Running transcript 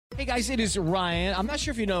Hey guys, it is Ryan. I'm not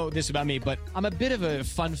sure if you know this about me, but I'm a bit of a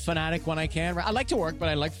fun fanatic when I can. I like to work, but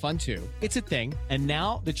I like fun too. It's a thing. And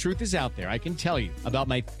now the truth is out there. I can tell you about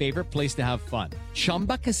my favorite place to have fun.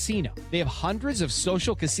 Chumba Casino. They have hundreds of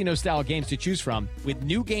social casino style games to choose from with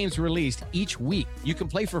new games released each week. You can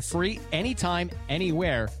play for free anytime,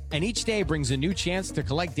 anywhere. And each day brings a new chance to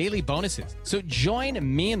collect daily bonuses. So join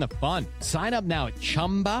me in the fun. Sign up now at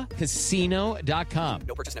ChumbaCasino.com.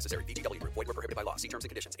 No purchase necessary. VGW Group. Void where prohibited by law. See terms and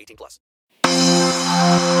conditions. 18+.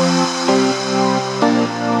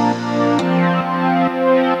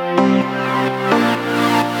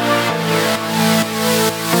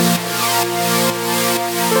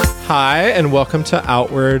 Hi, and welcome to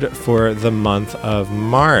Outward for the month of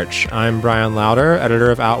March. I'm Brian Lauder, editor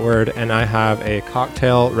of Outward, and I have a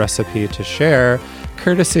cocktail recipe to share,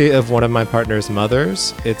 courtesy of one of my partner's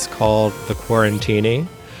mothers. It's called the Quarantini.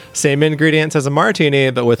 Same ingredients as a martini,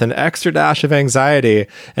 but with an extra dash of anxiety,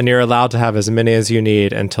 and you're allowed to have as many as you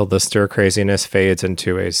need until the stir craziness fades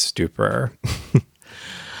into a stupor.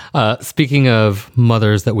 Speaking of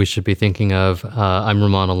mothers that we should be thinking of, I'm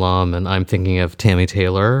Ramon Alam, and I'm thinking of Tammy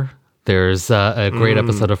Taylor. There's a great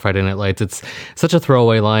episode of Friday Night Lights. It's such a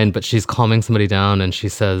throwaway line, but she's calming somebody down, and she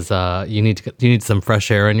says, "You need some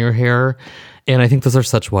fresh air in your hair." And I think those are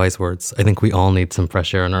such wise words. I think we all need some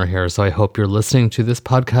fresh air in our hair. So I hope you're listening to this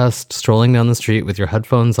podcast, strolling down the street with your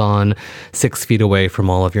headphones on, 6 feet away from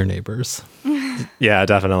all of your neighbors. Yeah,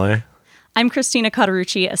 definitely. I'm Christina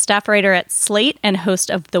Cauterucci, a staff writer at Slate and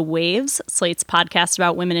host of The Waves, Slate's podcast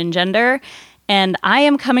about women and gender. And I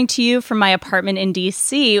am coming to you from my apartment in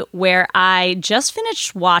D.C., where I just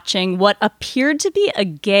finished watching what appeared to be a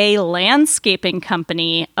gay landscaping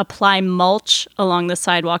company apply mulch along the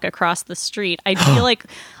sidewalk across the street. I feel like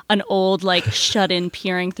an old, shut-in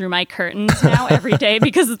peering through my curtains now every day,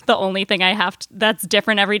 because it's the only thing I have that's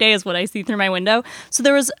different every day is what I see through my window. So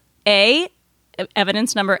there was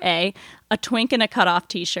evidence number A, a twink in a cutoff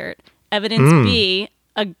t-shirt. Evidence B,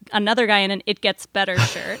 another guy in an It Gets Better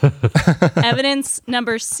shirt. Evidence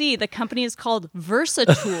number C, the company is called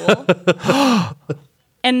Versatool.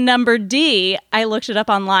 And number D, I looked it up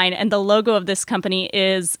online, and the logo of this company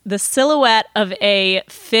is the silhouette of a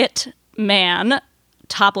fit man,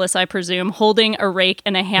 topless, I presume, holding a rake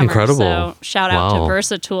and a hammer. Incredible. So shout out to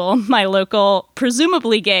Versatool, my local,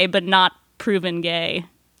 presumably gay, but not proven gay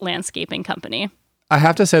landscaping company. I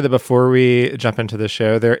have to say that before we jump into the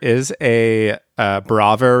show, there is a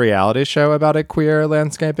Bravo reality show about a queer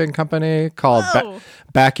landscaping company called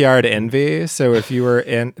Backyard Envy. So if you were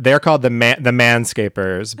they're called the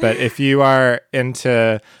Manscapers. But if you are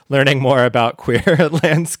into learning more about queer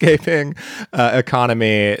landscaping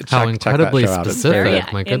economy, How incredibly check that show specific!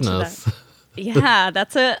 out. My goodness. Yeah,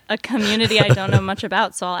 that's a community I don't know much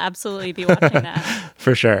about, so I'll absolutely be watching that.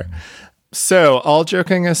 For sure. So, all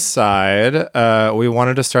joking aside, we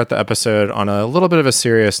wanted to start the episode on a little bit of a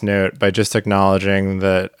serious note by just acknowledging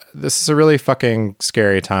that this is a really fucking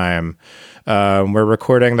scary time. We're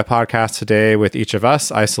recording the podcast today with each of us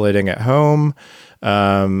isolating at home.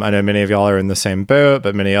 I know many of y'all are in the same boat,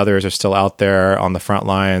 but many others are still out there on the front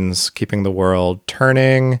lines, keeping the world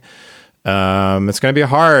turning. It's going to be a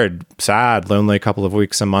hard, sad, lonely couple of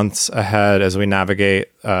weeks and months ahead as we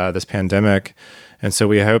navigate this pandemic. And so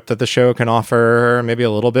we hope that the show can offer maybe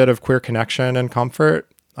a little bit of queer connection and comfort.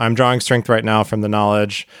 I'm drawing strength right now from the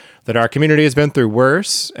knowledge that our community has been through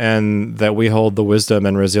worse, and that we hold the wisdom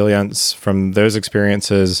and resilience from those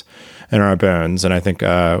experiences in our bones. And I think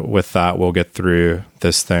with that, we'll get through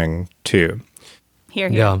this thing too. Here.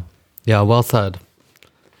 Yeah, well said.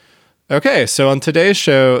 Okay, so on today's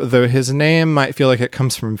show, though his name might feel like it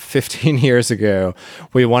comes from 15 years ago,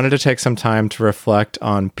 we wanted to take some time to reflect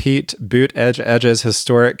on Pete Buttigieg's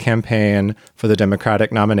historic campaign for the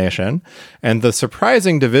Democratic nomination and the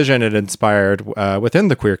surprising division it inspired within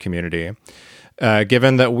the queer community.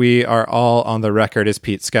 Given that we are all on the record as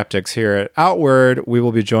Pete skeptics here at Outward, we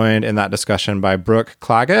will be joined in that discussion by Brooke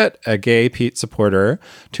Claggett, a gay Pete supporter,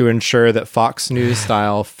 to ensure that Fox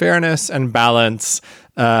News-style fairness and balance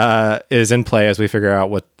is in play as we figure out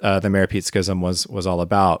what the Mayor Pete schism was all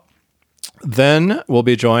about. Then we'll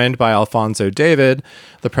be joined by Alfonso David,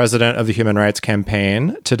 the president of the Human Rights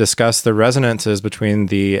Campaign, to discuss the resonances between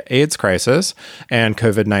the AIDS crisis and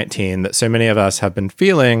COVID-19 that so many of us have been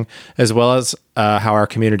feeling, as well as how our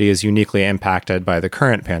community is uniquely impacted by the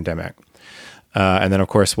current pandemic. And then, of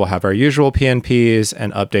course, we'll have our usual PNPs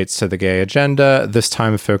and updates to the gay agenda, this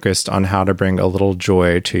time focused on how to bring a little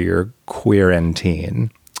joy to your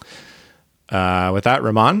queerantine. With that,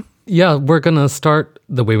 Ramon? Yeah, we're going to start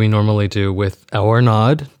the way we normally do with our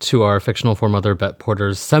nod to our fictional foremother Bet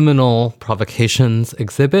Porter's seminal Provocations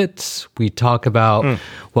exhibit. We talk about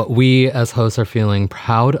what we as hosts are feeling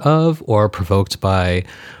proud of or provoked by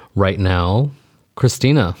right now.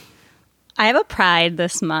 Christina. I have a pride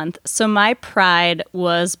this month. So my pride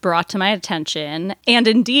was brought to my attention, and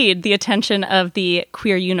indeed the attention of the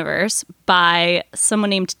queer universe, by someone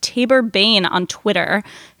named Tabor Bain on Twitter,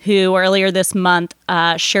 who earlier this month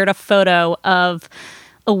shared a photo of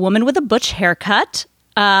a woman with a butch haircut,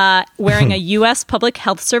 wearing a U.S. Public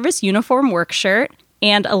Health Service uniform work shirt,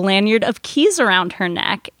 and a lanyard of keys around her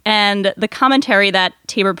neck. And the commentary that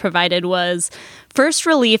Tabor provided was, "First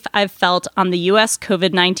relief I've felt on the U.S.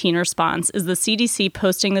 COVID-19 response is the CDC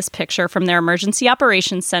posting this picture from their Emergency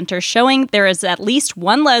Operations Center showing there is at least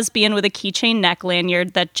one lesbian with a keychain neck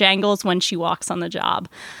lanyard that jangles when she walks on the job."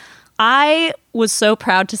 I was so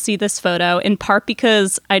proud to see this photo, in part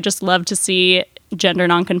because I just love to see gender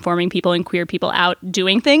nonconforming people and queer people out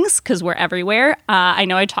doing things, because we're everywhere. I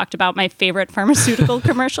know I talked about my favorite pharmaceutical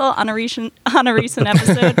commercial on a recent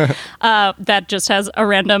episode that just has a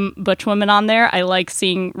random butch woman on there. I like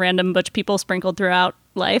seeing random butch people sprinkled throughout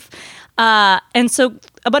life. And so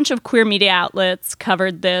a bunch of queer media outlets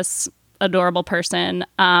covered this adorable person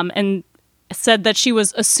and said that she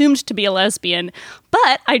was assumed to be a lesbian.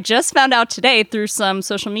 But I just found out today through some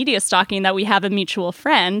social media stalking that we have a mutual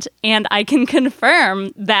friend, and I can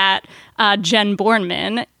confirm that Jen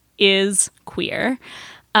Bornman is queer.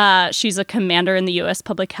 She's a commander in the U.S.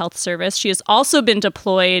 Public Health Service. She has also been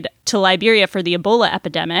deployed to Liberia for the Ebola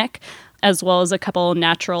epidemic, as well as a couple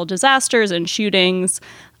natural disasters and shootings.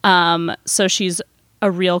 So she's a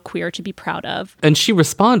real queer to be proud of. And she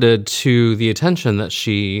responded to the attention that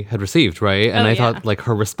she had received, right? And I thought like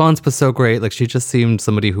her response was so great. Like she just seemed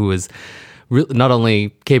somebody who was not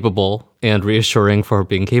only capable and reassuring for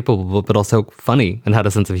being capable, but also funny and had a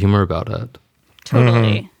sense of humor about it.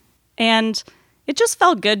 Totally. And it just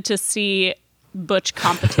felt good to see butch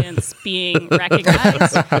competence being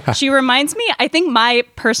recognized. She reminds me, I think my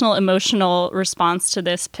personal emotional response to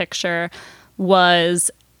this picture was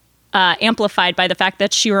amplified by the fact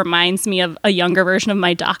that she reminds me of a younger version of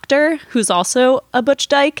my doctor, who's also a butch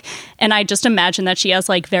dyke. And I just imagine that she has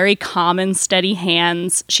like very calm and steady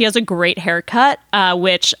hands. She has a great haircut,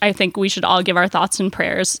 which I think we should all give our thoughts and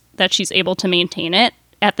prayers that she's able to maintain it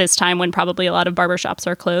at this time when probably a lot of barbershops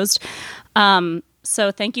are closed. So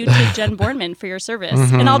thank you to Jen Bornman for your service.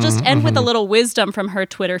 And I'll just end with a little wisdom from her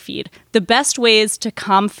Twitter feed. "The best ways to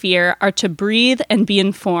calm fear are to breathe and be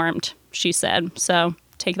informed," she said. So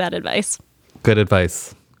take that advice. Good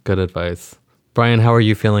advice. Good advice. Brian, how are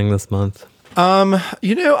you feeling this month? I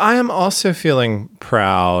am also feeling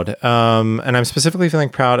proud. And I'm specifically feeling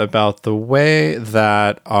proud about the way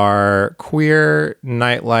that our queer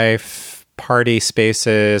nightlife party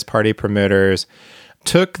spaces, party promoters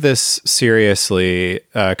took this seriously,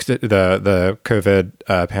 the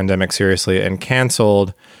COVID pandemic seriously, and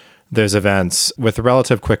canceled those events with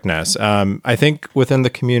relative quickness. I think within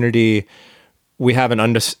the community, we have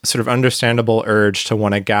an sort of understandable urge to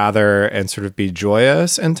want to gather and sort of be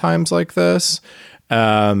joyous in times like this.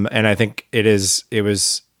 And I think it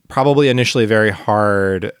was probably initially very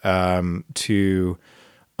hard to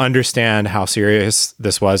understand how serious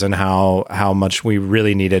this was and how much we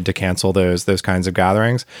really needed to cancel those kinds of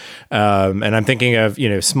gatherings. And I'm thinking of,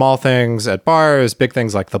 small things at bars, big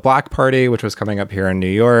things like the Black Party, which was coming up here in New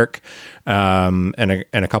York in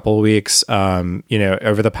a couple of weeks.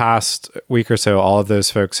 Over the past week or so, all of those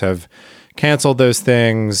folks have canceled those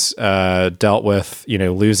things, dealt with,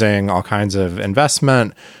 losing all kinds of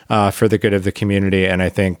investment for the good of the community. And I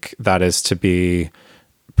think that is to be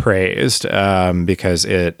praised because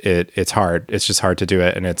it's hard. It's just hard to do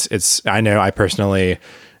it. And it's I know I personally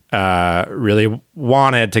really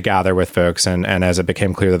wanted to gather with folks, and as it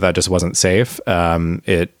became clear that just wasn't safe,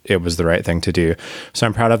 it was the right thing to do. So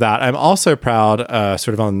I'm proud of that. I'm also proud,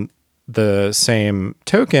 sort of on the same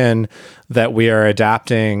token, that we are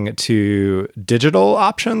adapting to digital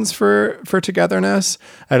options for togetherness.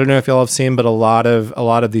 I don't know if y'all have seen, but a lot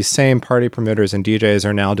of these same party promoters and DJs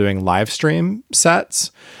are now doing live stream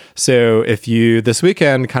sets. So if you this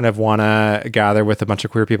weekend kind of want to gather with a bunch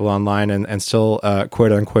of queer people online and still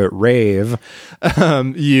quote unquote rave,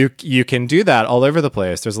 you can do that all over the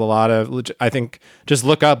place. There's a lot of, I think, just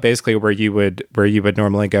look up basically where you would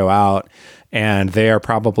normally go out, and they are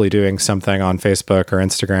probably doing something on Facebook or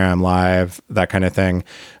Instagram Live, that kind of thing.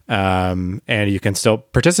 And you can still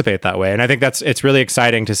participate that way. And I think it's really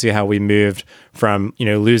exciting to see how we moved from,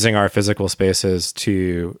 losing our physical spaces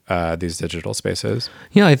to these digital spaces.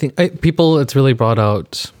 Yeah, I think it's really brought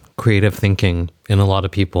out creative thinking in a lot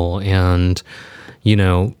of people. And, you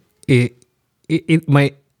know, it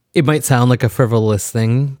might sound like a frivolous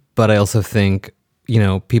thing, but I also think, you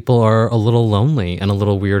know, people are a little lonely and a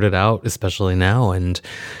little weirded out, especially now. And,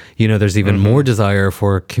 you know, there's even more desire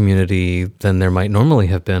for community than there might normally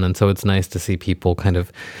have been. And so it's nice to see people kind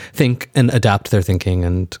of think and adapt their thinking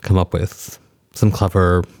and come up with some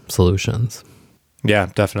clever solutions. Yeah,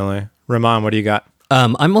 definitely. Ramon, what do you got?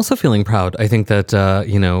 I'm also feeling proud. I think that,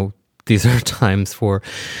 you know, these are times for,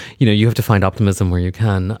 you know, you have to find optimism where you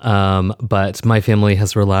can. But my family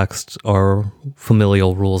has relaxed our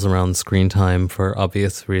familial rules around screen time for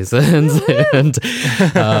obvious reasons. And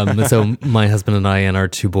so my husband and I and our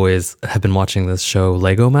two boys have been watching this show,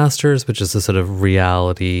 Lego Masters, which is a sort of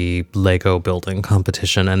reality Lego building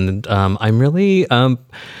competition. And I'm really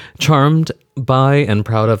charmed by and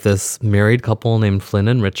proud of this married couple named Flynn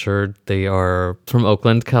and Richard. They are from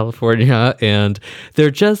Oakland, California, and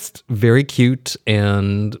they're just very cute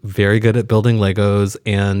and very good at building Legos.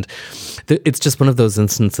 And it's just one of those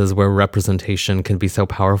instances where representation can be so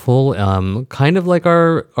powerful. Kind of like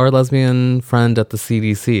our lesbian friend at the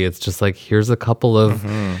CDC. It's just like, here's a couple of,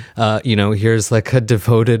 you know, here's like a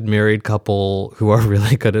devoted married couple who are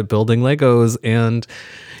really good at building Legos. And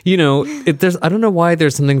you know, I don't know why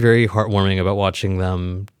there's something very heartwarming about watching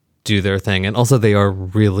them do their thing. And also they are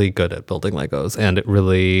really good at building Legos, and it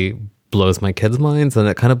really blows my kids' minds, and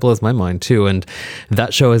it kind of blows my mind too. And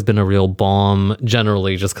that show has been a real balm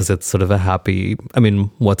generally, just because it's sort of a happy, I mean,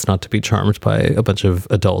 what's not to be charmed by a bunch of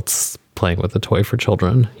adults playing with a toy for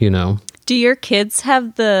children, you know? Do your kids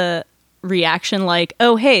have the reaction like,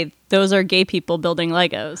 oh, hey, those are gay people building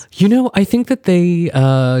Legos? You know, I think that they,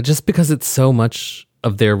 just because it's so much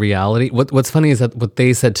of their reality. What's funny is that what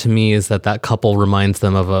they said to me is that couple reminds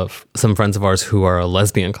them of some friends of ours who are a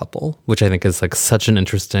lesbian couple, which I think is like such an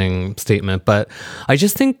interesting statement. But I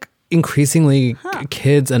just think increasingly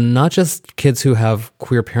kids, and not just kids who have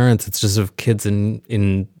queer parents, it's just of kids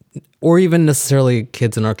in or even necessarily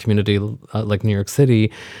kids in our community, like New York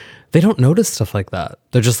City, they don't notice stuff like that.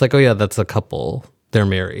 They're just like, oh yeah, that's a couple. They're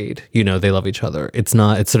married, you know, they love each other. It's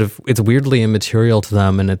weirdly immaterial to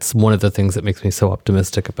them. And it's one of the things that makes me so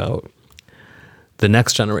optimistic about the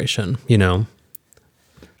next generation, you know.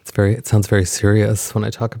 It sounds very serious when I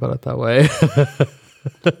talk about it that way.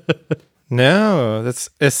 No,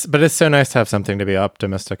 but it's so nice to have something to be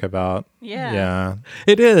optimistic about. Yeah.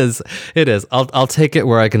 It is. I'll take it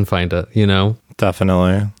where I can find it, you know.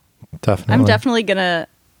 Definitely. I'm definitely going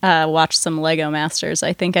to watch some Lego Masters.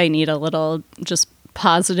 I think I need a little just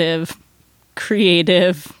positive,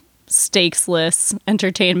 creative, stakesless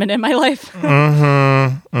entertainment in my life.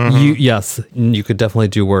 Yes, you could definitely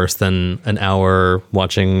do worse than an hour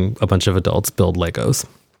watching a bunch of adults build Legos.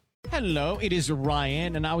 Hello, it is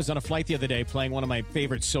Ryan, and I was on a flight the other day playing one of my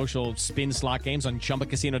favorite social spin slot games on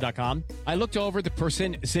ChumbaCasino.com. I looked over at the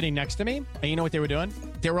person sitting next to me, and you know what they were doing?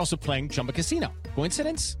 They were also playing Chumba Casino.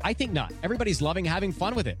 Coincidence? I think not. Everybody's loving having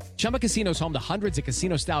fun with it. Chumba Casino is home to hundreds of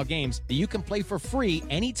casino-style games that you can play for free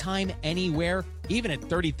anytime, anywhere, even at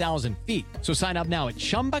 30,000 feet. So sign up now at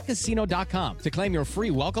ChumbaCasino.com to claim your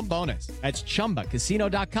free welcome bonus. That's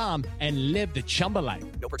ChumbaCasino.com and live the Chumba life.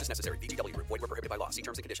 No purchase necessary. VGW. Void were prohibited by law. See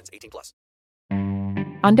terms and conditions. 18+.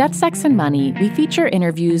 On Death, Sex, and Money, we feature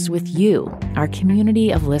interviews with you, our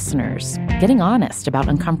community of listeners, getting honest about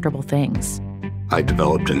uncomfortable things. I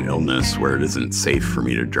developed an illness where it isn't safe for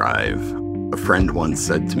me to drive. A friend once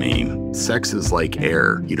said to me, sex is like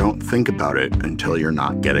air. You don't think about it until you're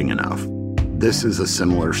not getting enough. This is a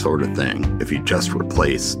similar sort of thing if you just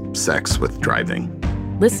replace sex with driving.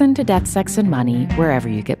 Listen to Death, Sex, and Money wherever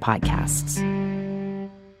you get podcasts.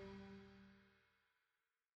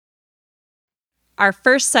 Our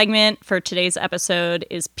first segment for today's episode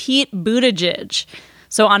is Pete Buttigieg.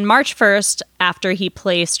 So on March 1st, after he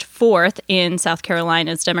placed fourth in South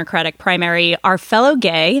Carolina's Democratic primary, our fellow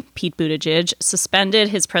gay, Pete Buttigieg, suspended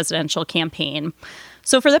his presidential campaign.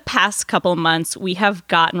 So for the past couple months, we have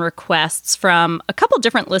gotten requests from a couple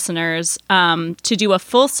different listeners to do a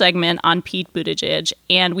full segment on Pete Buttigieg,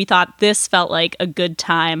 and we thought this felt like a good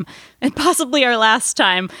time, and possibly our last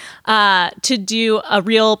time, to do a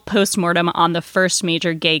real postmortem on the first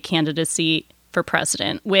major gay candidacy for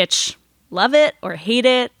president, which, love it or hate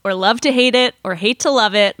it, or love to hate it, or hate to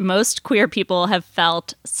love it, most queer people have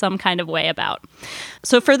felt some kind of way about.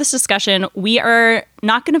 So for this discussion, we are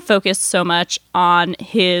not going to focus so much on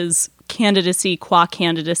his candidacy, qua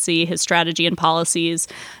candidacy, his strategy and policies,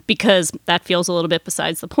 because that feels a little bit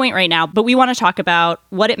besides the point right now. But we want to talk about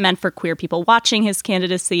what it meant for queer people watching his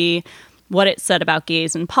candidacy, what it said about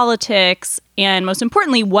gays in politics, and most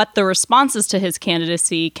importantly, what the responses to his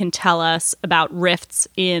candidacy can tell us about rifts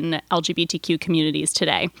in LGBTQ communities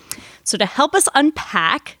today. So to help us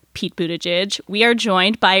unpack Pete Buttigieg, we are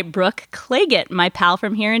joined by Brooke Clagett, my pal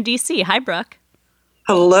from here in DC. Hi, Brooke.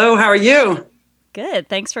 Hello, how are you? Good,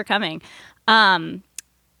 thanks for coming.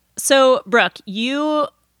 So, Brooke, you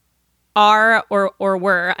are or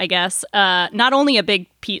were, I guess, not only a big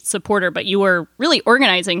Pete supporter, but you were really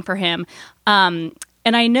organizing for him. And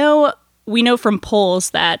we know from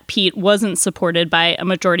polls that Pete wasn't supported by a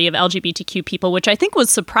majority of LGBTQ people, which I think was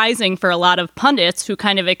surprising for a lot of pundits who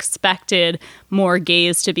kind of expected more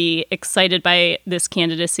gays to be excited by this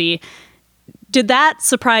candidacy. Did that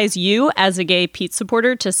surprise you as a gay Pete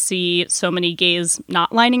supporter to see so many gays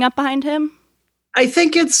not lining up behind him? I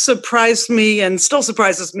think it surprised me and still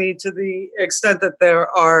surprises me to the extent that there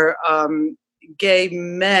are gay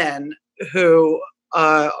men who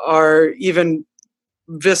are even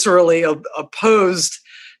viscerally opposed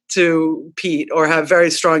to Pete or have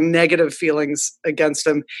very strong negative feelings against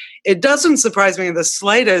him. It doesn't surprise me in the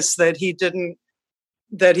slightest that he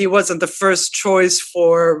wasn't the first choice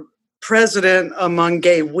for president among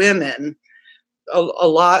gay women. A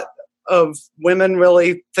lot of women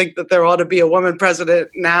really think that there ought to be a woman president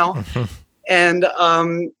now. And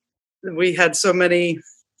we had so many,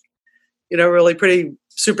 really pretty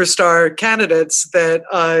superstar candidates that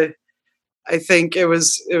I think it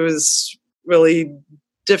was really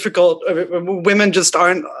difficult. Women just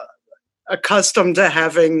aren't accustomed to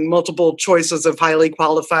having multiple choices of highly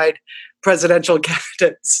qualified presidential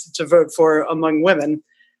candidates to vote for among women.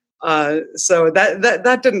 So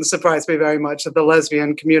that didn't surprise me very much, that the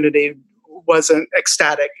lesbian community wasn't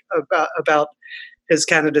ecstatic about his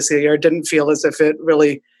candidacy or didn't feel as if it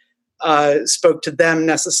really spoke to them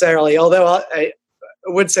necessarily. Although I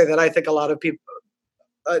would say that I think a lot of people,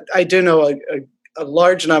 I do know a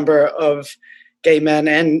large number of gay men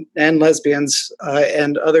and lesbians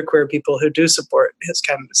and other queer people who do support his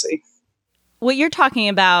candidacy. What you're talking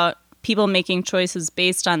about, people making choices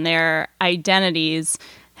based on their identities,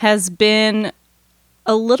 has been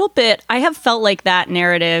a little bit, I have felt like that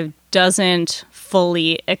narrative doesn't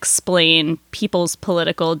fully explain people's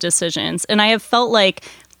political decisions. And I have felt like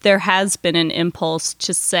there has been an impulse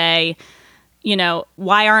to say,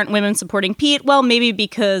 why aren't women supporting Pete? Well, maybe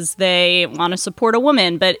because they want to support a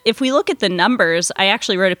woman. But if we look at the numbers, I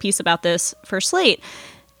actually wrote a piece about this for Slate.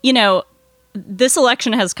 This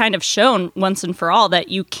election has kind of shown once and for all that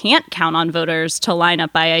you can't count on voters to line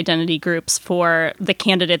up by identity groups for the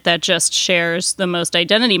candidate that just shares the most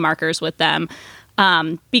identity markers with them,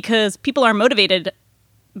 because people are motivated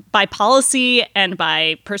by policy and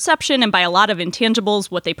by perception and by a lot of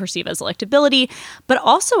intangibles, what they perceive as electability. But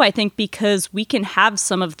also, I think, because we can have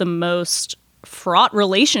some of the most fraught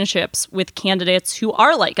relationships with candidates who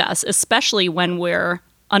are like us, especially when we're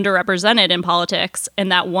underrepresented in politics, and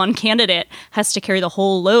that one candidate has to carry the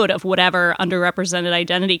whole load of whatever underrepresented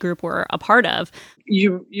identity group we're a part of.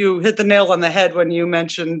 You hit the nail on the head when you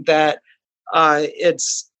mentioned that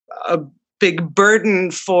it's a big burden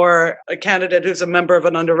for a candidate who's a member of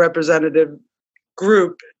an underrepresented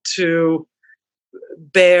group to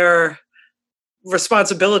bear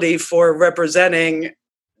responsibility for representing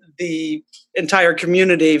the entire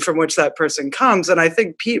community from which that person comes. And I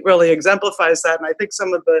think Pete really exemplifies that. And I think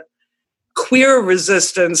some of the queer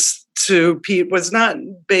resistance to Pete was not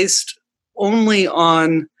based only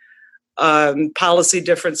on policy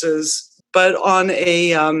differences, but on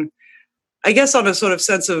on a sort of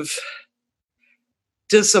sense of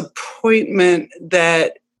disappointment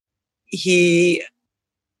that he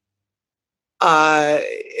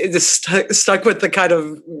stuck with the kind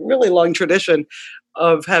of really long tradition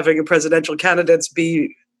of having a presidential candidates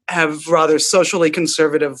have rather socially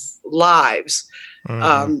conservative lives.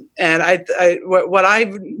 Mm-hmm. And what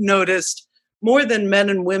I've noticed, more than men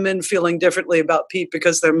and women feeling differently about Pete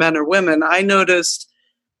because they're men or women, I noticed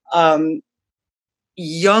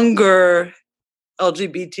younger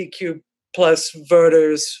LGBTQ plus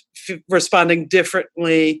voters responding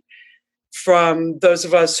differently from those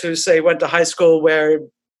of us who, say, went to high school where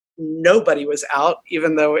nobody was out,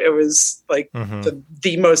 even though it was like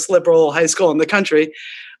the most liberal high school in the country.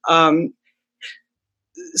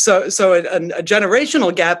 So a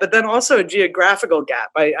generational gap, but then also a geographical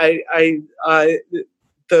gap.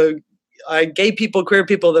 The gay people, queer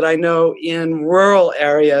people that I know in rural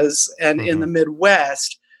areas and in the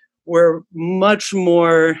Midwest were much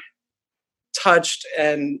more touched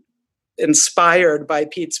and inspired by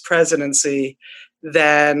Pete's presidency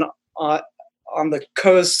than on the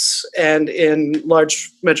coasts and in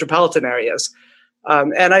large metropolitan areas.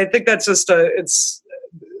 And I think that's just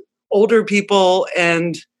older people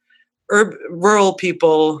and rural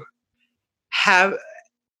people have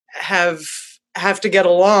to get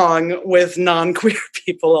along with non-queer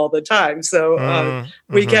people all the time. So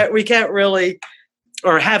we can't really,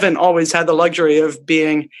 or haven't always had the luxury of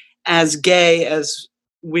being as gay as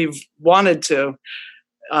we've wanted to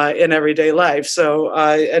in everyday life. So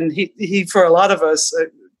and he for a lot of us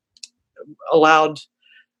allowed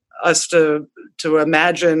us to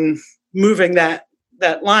imagine moving that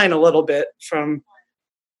line a little bit from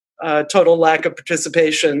total lack of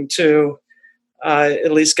participation to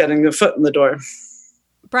at least getting the foot in the door.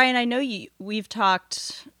 Brian, I know we've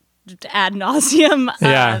talked ad nauseum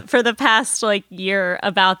for the past year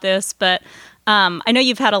about this, but I know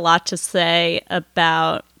you've had a lot to say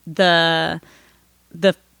about the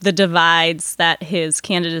divides that his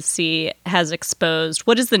candidacy has exposed.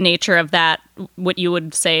 What is the nature of that? What you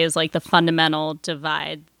would say is the fundamental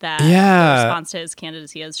divide that the response to his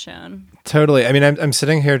candidacy has shown? Totally. I mean, I'm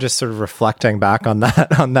sitting here just sort of reflecting back on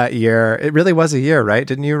that year. It really was a year, right?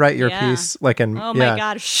 Didn't you write your piece in? Oh my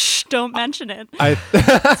God! Shh! Don't mention it.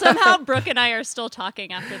 Somehow Brooke and I are still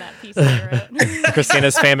talking after that piece that I wrote.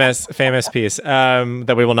 Christina's famous piece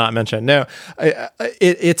that we will not mention. No,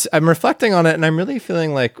 I'm reflecting on it, and I'm really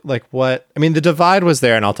feeling like what I mean. The divide was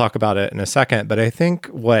there, and I'll talk about it in a second. But I think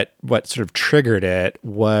what sort of triggered it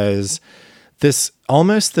was this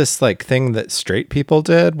thing that straight people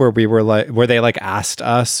did, where they asked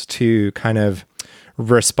us to kind of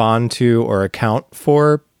respond to or account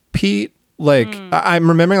for Pete. I'm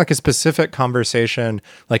remembering a specific conversation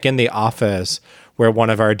in the office where one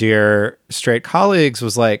of our dear straight colleagues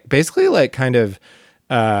was basically kind of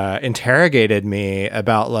interrogated me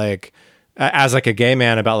about as a gay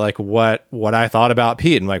man about what I thought about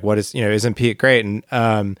Pete and what is, isn't Pete great?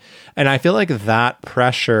 And I feel that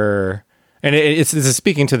pressure, and this is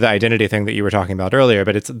speaking to the identity thing that you were talking about earlier,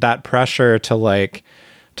 but it's that pressure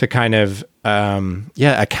to kind of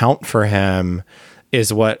account for him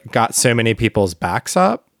is what got so many people's backs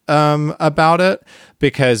up about it,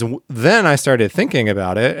 because then I started thinking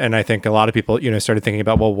about it, and I think a lot of people started thinking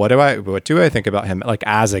about, well, what do I think about him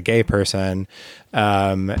as a gay person,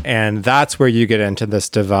 and that's where you get into this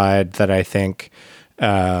divide that I think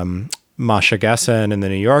Masha Gessen in the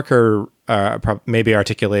New Yorker maybe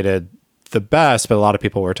articulated the best, but a lot of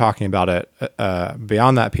people were talking about it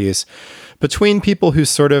beyond that piece, between people who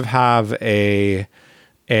sort of have a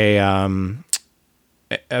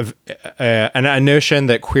notion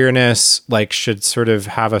that queerness should sort of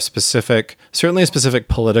have certainly a specific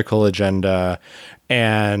political agenda,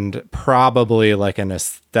 and probably an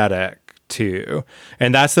aesthetic too.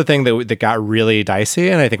 And that's the thing that got really dicey,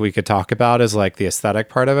 and I think we could talk about is the aesthetic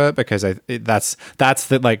part of it, because that's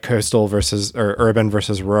the coastal versus or urban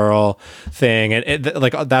versus rural thing, and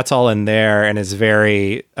that's all in there, and it's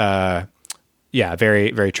very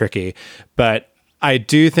very, very tricky. But I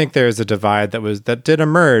do think there's a divide that did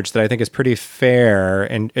emerge that I think is pretty fair,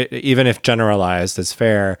 and even if generalized is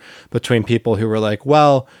fair, between people who were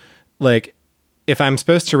if I'm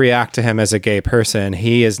supposed to react to him as a gay person,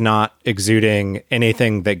 he is not exuding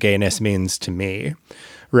anything that gayness means to me,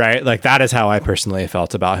 right? That is how I personally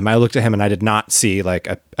felt about him. I looked at him and I did not see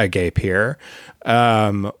a gay peer,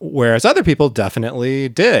 whereas other people definitely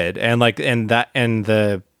did, and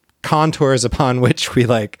the contours upon which we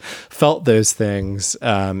felt those things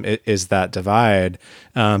is that divide,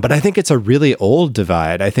 but I think it's a really old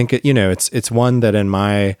divide. I think it's one that in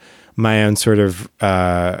my own sort of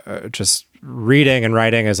just reading and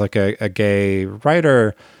writing as a gay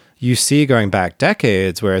writer, you see going back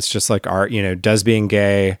decades, where it's just art, does being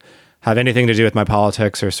gay have anything to do with my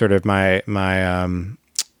politics or sort of my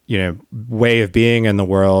way of being in the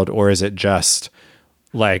world, or is it just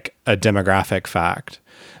a demographic fact?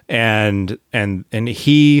 And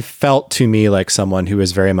he felt to me like someone who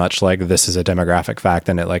is very much this is a demographic fact,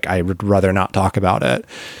 and I would rather not talk about it.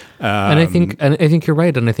 And I think you're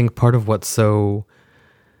right. And I think part of what's so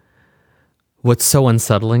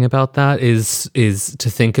unsettling about that is to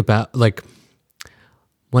think about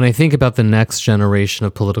when I think about the next generation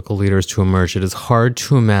of political leaders to emerge, it is hard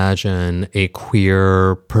to imagine a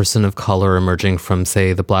queer person of color emerging from,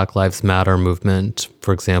 say, the Black Lives Matter movement,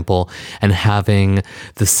 for example, and having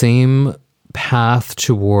the same path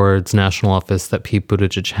towards national office that Pete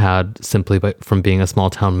Buttigieg had simply from being a small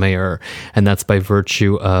town mayor. And that's by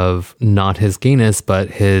virtue of not his gayness, but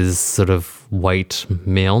his sort of white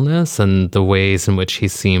maleness and the ways in which he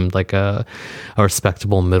seemed like a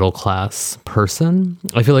respectable middle class person.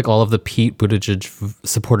 I feel like all of the Pete Buttigieg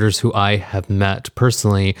supporters who I have met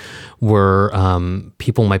personally were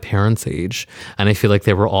people my parents' age. And I feel like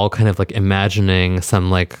they were all kind of imagining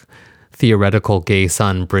some theoretical gay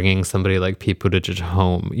son bringing somebody like Pete Buttigieg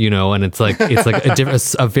home, and it's like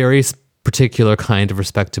a very particular kind of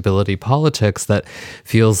respectability politics that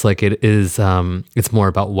feels like it is it's more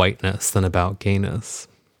about whiteness than about gayness.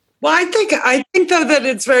 Well, I think though that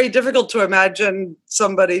it's very difficult to imagine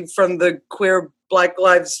somebody from the queer Black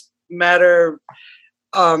Lives Matter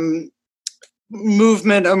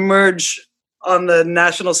movement emerge on the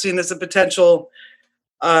national scene as a potential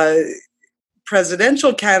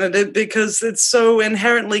presidential candidate, because it's so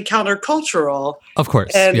inherently countercultural. Of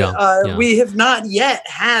course. And we have not yet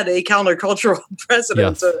had a countercultural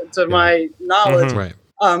president, to my knowledge. Mhm.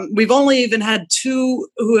 Right. We've only even had 2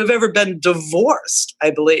 who have ever been divorced,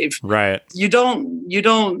 I believe. Right. You don't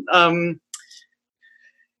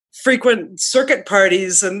frequent circuit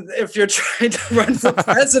parties, and if you're trying to run for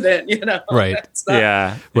president, Right. it's not-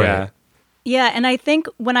 Yeah. Right. Yeah. Yeah, and I think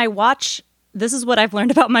when I watch, this is what I've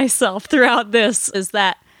learned about myself throughout this, is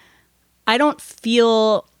that I don't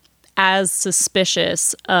feel as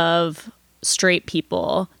suspicious of straight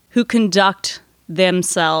people who conduct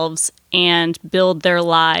themselves and build their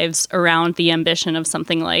lives around the ambition of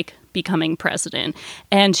something like becoming president,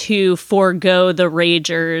 and who forego the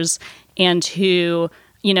ragers, and who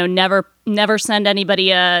never send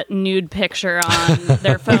anybody a nude picture on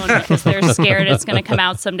their phone because they're scared it's going to come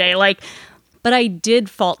out someday. But I did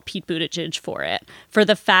fault Pete Buttigieg for it, for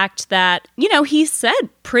the fact that, he said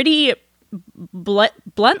pretty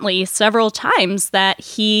bluntly several times that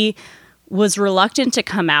he was reluctant to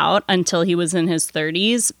come out until he was in his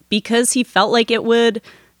 30s because he felt like it would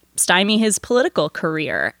stymie his political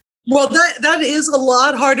career. Well, that is a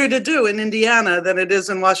lot harder to do in Indiana than it is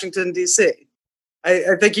in Washington, D.C.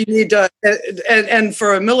 I think you need to, and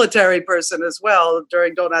for a military person as well,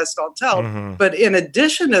 during Don't Ask, Don't Tell. Mhm. But in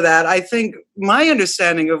addition to that, I think my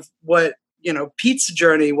understanding of what, Pete's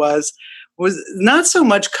journey was not so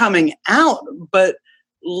much coming out, but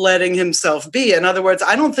letting himself be. In other words,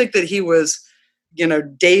 I don't think that he was,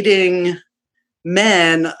 dating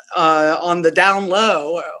men on the down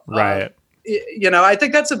low. Right. I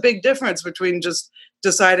think that's a big difference between just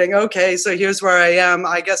deciding, okay, so here's where I am.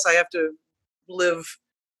 I guess I have to live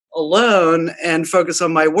alone and focus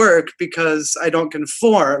on my work because I don't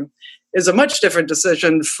conform, is a much different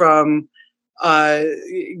decision from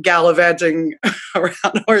gallivanting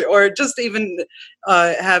around or just even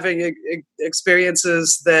having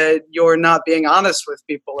experiences that you're not being honest with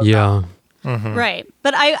people about. Yeah. Mhm. Right.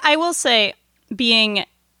 But I will say, being,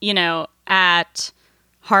 at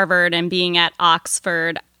Harvard and being at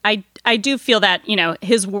Oxford, I do feel that,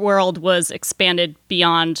 his world was expanded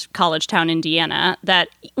beyond college town Indiana, that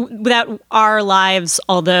our lives,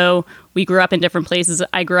 although we grew up in different places,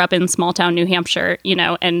 I grew up in small town New Hampshire,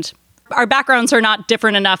 and our backgrounds are not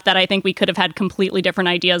different enough that I think we could have had completely different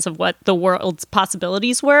ideas of what the world's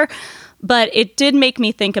possibilities were. But it did make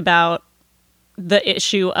me think about the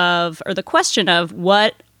issue of, or the question of,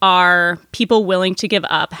 what are people willing to give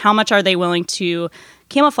up? How much are they willing to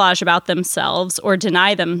camouflage about themselves or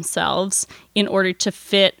deny themselves in order to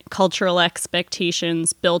fit cultural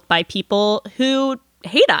expectations built by people who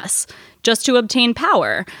hate us just to obtain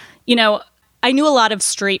power? I knew a lot of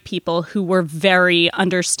straight people who were very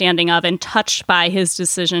understanding of and touched by his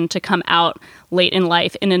decision to come out late in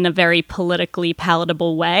life and in a very politically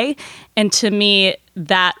palatable way. And to me,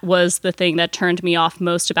 that was the thing that turned me off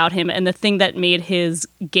most about him, and the thing that made his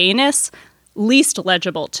gayness least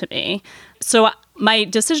legible to me. So my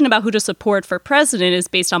decision about who to support for president is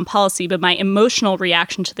based on policy, but my emotional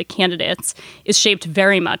reaction to the candidates is shaped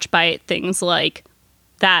very much by things like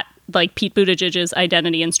that, like Pete Buttigieg's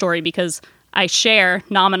identity and story, because I share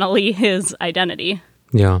nominally his identity.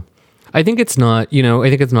 Yeah. I think it's not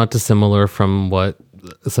dissimilar from what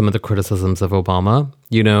some of the criticisms of Obama,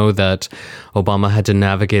 that Obama had to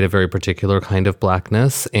navigate a very particular kind of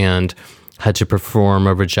blackness and had to perform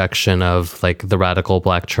a rejection of like the radical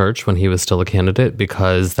black church when he was still a candidate,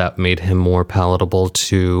 because that made him more palatable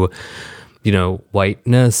to,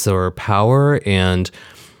 whiteness or power. And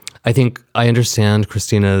I think I understand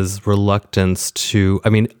Christina's reluctance to,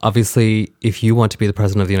 obviously, if you want to be the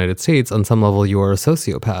president of the United States, on some level, you are a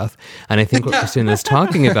sociopath. And I think what Christina is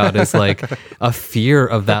talking about is like a fear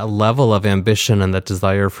of that level of ambition and that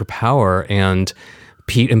desire for power. And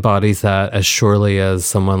Pete embodies that as surely as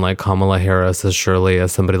someone like Kamala Harris, as surely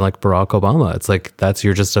as somebody like Barack Obama. It's like,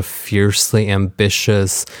 you're just a fiercely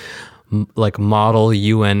ambitious, like model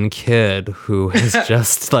UN kid who has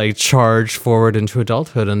just like charged forward into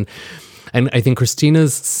adulthood. And I think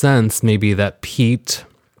Christina's sense maybe that Pete's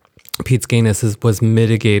gayness was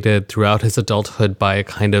mitigated throughout his adulthood by a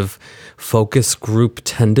kind of focus group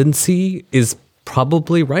tendency is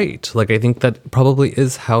probably right. Like, I think that probably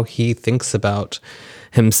is how he thinks about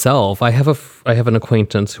himself. I have an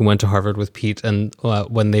acquaintance who went to Harvard with Pete, and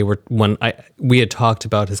we had talked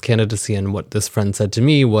about his candidacy, and what this friend said to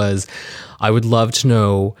me was, I would love to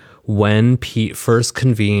know when Pete first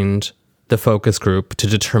convened the focus group to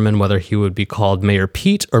determine whether he would be called Mayor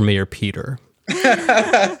Pete or Mayor Peter.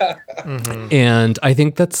 Mm-hmm. And I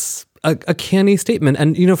think that's a canny statement.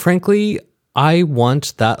 And, frankly, I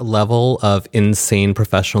want that level of insane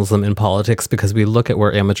professionalism in politics, because we look at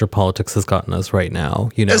where amateur politics has gotten us right now,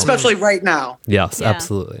 Especially right now. Yes, yeah.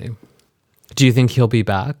 Absolutely. Do you think he'll be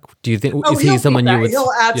back? Do you think is he someone you would?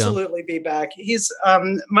 He'll absolutely be back. He's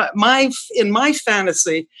in my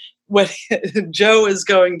fantasy, what Joe is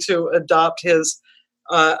going to adopt his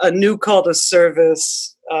a new call to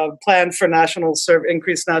service plan for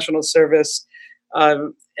increased national service.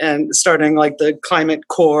 And starting like the Climate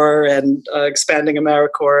Corps and expanding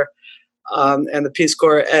AmeriCorps and the Peace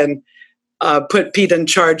Corps, and put Pete in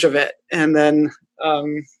charge of it, and then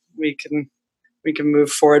we can move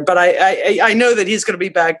forward. But I know that he's going to be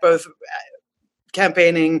back, both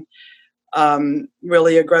campaigning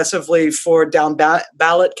really aggressively for down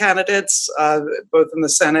ballot candidates, both in the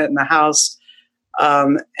Senate and the House,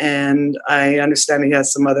 and I understand he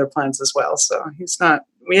has some other plans as well. So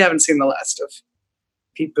we haven't seen the last of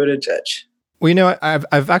Pete Buttigieg. Well,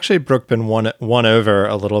 I've actually, Brooke, been won over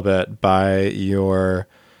a little bit by your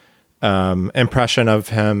impression of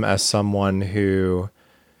him as someone who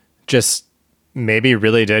just maybe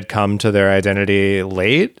really did come to their identity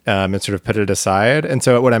late and sort of put it aside. And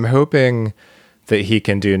so what I'm hoping that he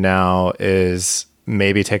can do now is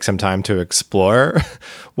maybe take some time to explore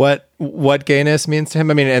what gayness means to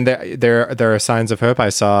him. I mean, and there are signs of hope. I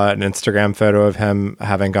saw an Instagram photo of him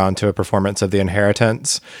having gone to a performance of The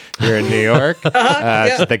Inheritance here in New York,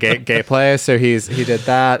 to the gay play. So he did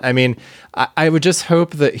that. I mean, I would just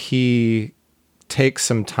hope that he takes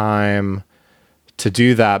some time to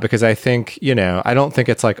do that, because I think, I don't think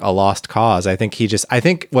it's like a lost cause. I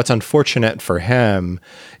think what's unfortunate for him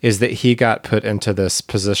is that he got put into this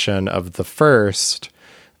position of the first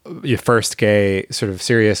gay, sort of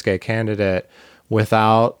serious gay candidate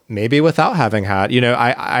without having had,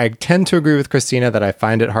 I tend to agree with Christina that I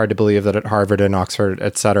find it hard to believe that at Harvard and Oxford,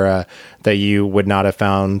 et cetera, that you would not have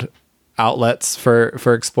found outlets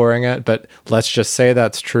for exploring it. But let's just say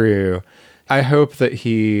that's true. I hope that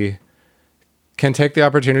he can take the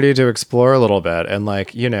opportunity to explore a little bit, and I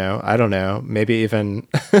don't know, maybe even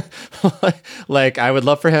like I would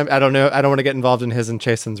love for him. I don't know. I don't want to get involved in his and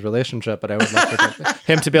Chasen's relationship, but I would love for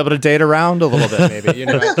him to be able to date around a little bit. Maybe,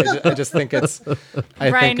 I just think it's.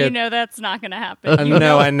 Brian, that's not going to happen. I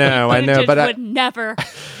know, but I would never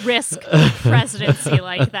risk presidency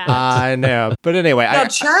like that. I know, but anyway, now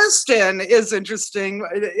Chasten is interesting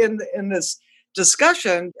in this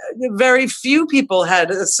discussion. Very few people had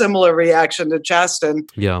a similar reaction to Chasten.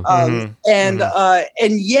 Yeah. And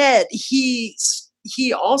yet he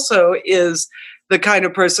also is the kind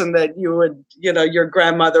of person that you would, your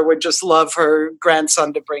grandmother would just love her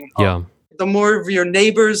grandson to bring home. Yeah. The more of your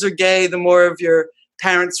neighbors are gay, the more of your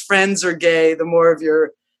parents' friends are gay, the more of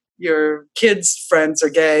your kids' friends are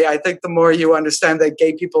gay. I think the more you understand that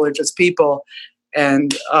gay people are just people,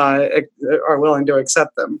 and are willing to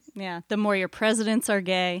accept them. Yeah, the more your presidents are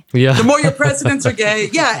gay. Yeah, the more your presidents are gay.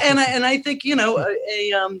 Yeah, and I think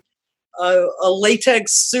a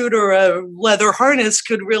latex suit or a leather harness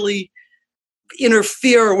could really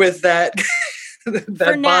interfere with that. that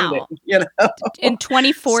For bonding, now, in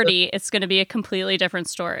 2040, it's going to be a completely different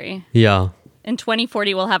story. Yeah, in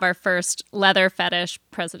 2040, we'll have our first leather fetish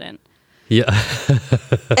president. Yeah.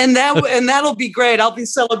 and that'll be great. I'll be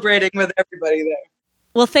celebrating with everybody there.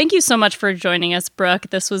 Well, thank you so much for joining us,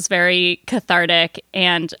 Brooke. This was very cathartic.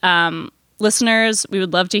 And listeners, we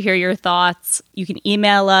would love to hear your thoughts. You can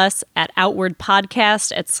email us at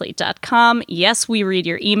outwardpodcast@slate.com. Yes, we read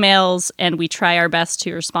your emails and we try our best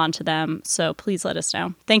to respond to them. So please let us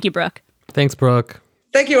know. Thank you, Brooke. Thanks, Brooke.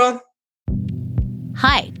 Thank you all.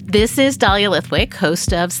 Hi, this is Dahlia Lithwick,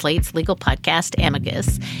 host of Slate's legal podcast,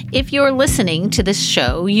 Amicus. If you're listening to this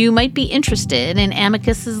show, you might be interested in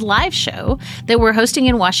Amicus's live show that we're hosting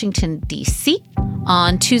in Washington, D.C.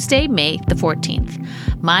 on Tuesday, May the 14th.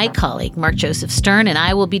 My colleague, Mark Joseph Stern, and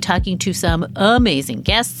I will be talking to some amazing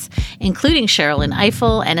guests, including Sherrilyn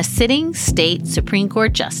Ifill and a sitting state Supreme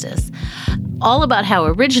Court justice, all about how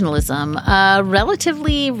originalism, a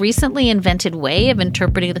relatively recently invented way of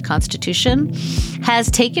interpreting the Constitution,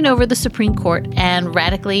 has taken over the Supreme Court and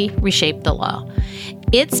radically reshaped the law.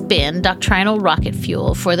 It's been doctrinal rocket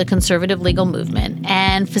fuel for the conservative legal movement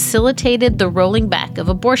and facilitated the rolling back of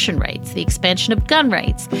abortion rights, the expansion of gun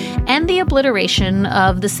rights, and the obliteration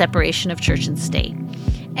of the separation of church and state.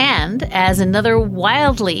 And as another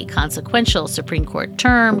wildly consequential Supreme Court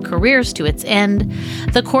term careers to its end,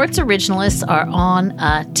 the court's originalists are on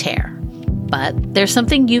a tear. But there's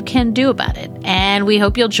something you can do about it, and we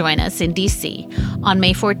hope you'll join us in D.C. on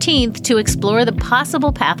May 14th to explore the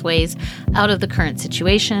possible pathways out of the current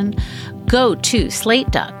situation. Go to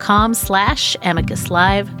slate.com/Amicus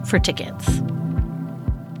Live for tickets.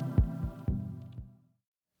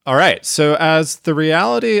 All right. So as the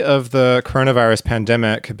reality of the coronavirus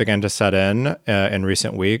pandemic began to set in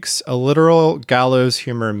recent weeks, a literal gallows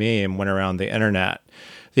humor meme went around the internet.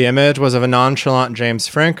 The image was of a nonchalant James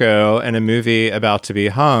Franco in a movie about to be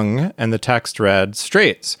hung, and the text read,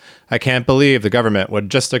 "Straights, I can't believe the government would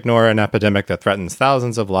just ignore an epidemic that threatens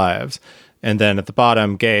thousands of lives." And then at the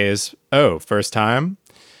bottom, gays, "Oh, first time?"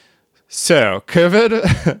 So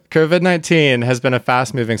COVID-19 has been a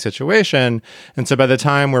fast-moving situation, and so by the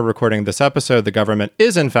time we're recording this episode, the government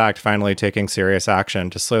is in fact finally taking serious action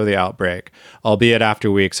to slow the outbreak, albeit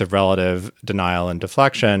after weeks of relative denial and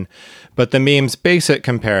deflection. But the meme's basic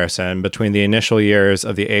comparison between the initial years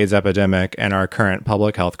of the AIDS epidemic and our current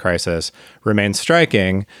public health crisis remains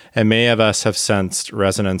striking, and many of us have sensed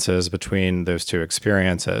resonances between those two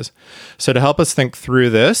experiences. So to help us think through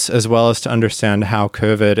this, as well as to understand how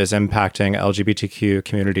COVID is impacting LGBTQ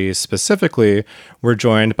communities specifically, we're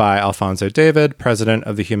joined by Alfonso David, president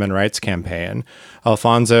of the Human Rights Campaign.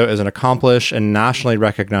 Alfonso is an accomplished and nationally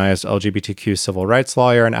recognized LGBTQ civil rights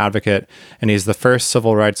lawyer and advocate, and he's the first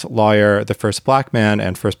civil rights lawyer, the first Black man,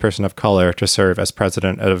 and first person of color to serve as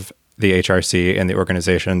president of the HRC in the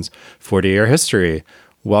organization's 40-year history.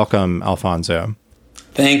 Welcome, Alfonso.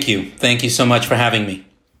 Thank you. Thank you so much for having me.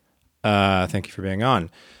 Thank you for being on.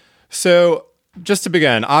 So just to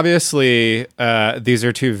begin, obviously, these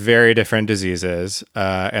are two very different diseases,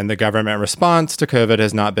 and the government response to COVID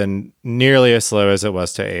has not been nearly as slow as it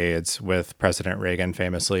was to AIDS, with President Reagan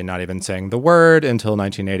famously not even saying the word until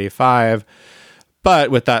 1985.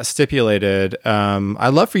 But with that stipulated,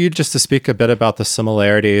 I'd love for you just to speak a bit about the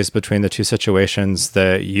similarities between the two situations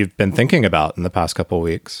that you've been thinking about in the past couple of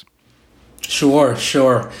weeks. Sure.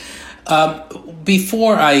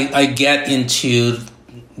 Before I get into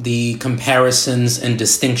the comparisons and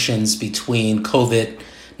distinctions between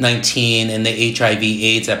COVID-19 and the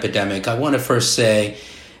HIV/AIDS epidemic, I want to first say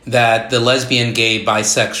that the lesbian, gay,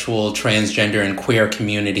 bisexual, transgender, and queer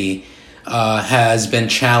community has been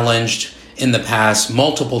challenged in the past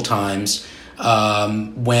multiple times.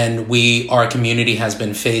 When our community has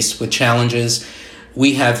been faced with challenges,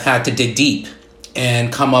 we have had to dig deep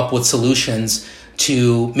and come up with solutions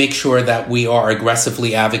to make sure that we are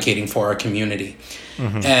aggressively advocating for our community.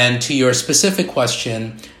 Mm-hmm. And to your specific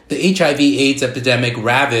question, the HIV/AIDS epidemic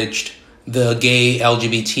ravaged the gay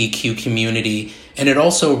LGBTQ community, and it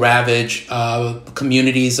also ravaged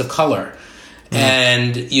communities of color.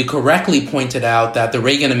 And you correctly pointed out that the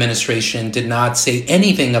Reagan administration did not say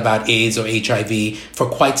anything about AIDS or HIV for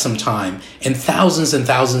quite some time, and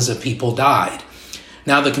thousands of people died.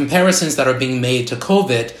 Now, the comparisons that are being made to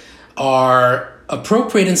COVID are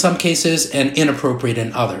appropriate in some cases and inappropriate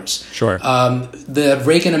in others. Sure. The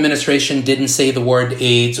Reagan administration didn't say the word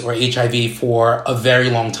AIDS or HIV for a very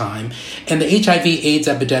long time. And the HIV/AIDS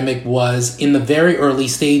epidemic was, in the very early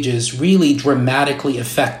stages, really dramatically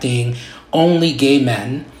affecting only gay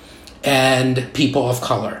men and people of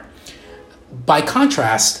color. By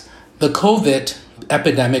contrast, the COVID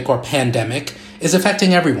epidemic or pandemic is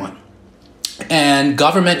affecting everyone. And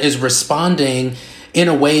government is responding in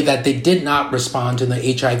a way that they did not respond to the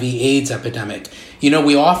HIV/AIDS epidemic. You know,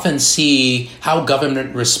 we often see how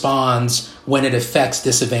government responds when it affects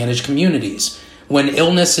disadvantaged communities. When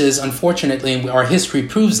illnesses, unfortunately, and our history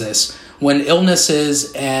proves this, when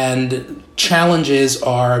illnesses and challenges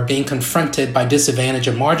are being confronted by disadvantaged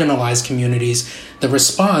and marginalized communities, the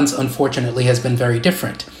response, unfortunately, has been very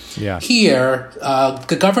different. Yeah. Here,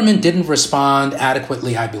 the government didn't respond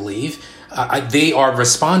adequately, I believe. They are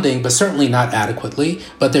responding, but certainly not adequately,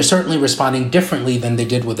 but they're certainly responding differently than they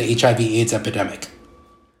did with the HIV/AIDS epidemic.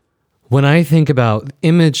 When I think about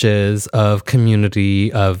images of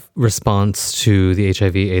community of response to the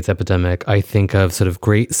HIV/AIDS epidemic, I think of sort of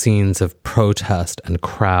great scenes of protest and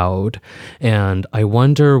crowd. And I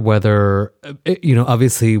wonder whether,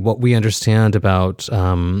 obviously what we understand about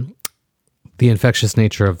the infectious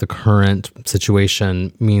nature of the current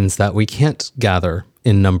situation means that we can't gather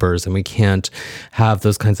in numbers and we can't have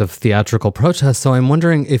those kinds of theatrical protests. So I'm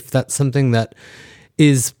wondering if that's something that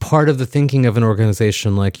is part of the thinking of an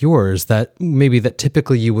organization like yours, that maybe that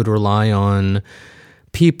typically you would rely on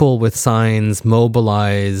people with signs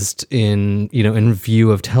mobilized in view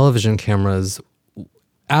of television cameras.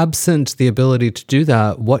 Absent the ability to do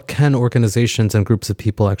that, what can organizations and groups of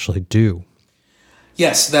people actually do?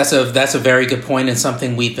 Yes, that's a very good point, and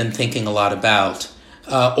something we've been thinking a lot about.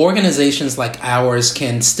 Organizations like ours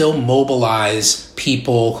can still mobilize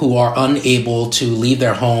people who are unable to leave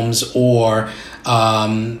their homes or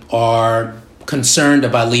are concerned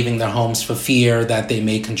about leaving their homes for fear that they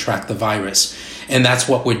may contract the virus. And that's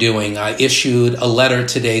what we're doing. I issued a letter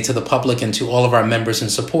today to the public and to all of our members and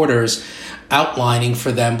supporters outlining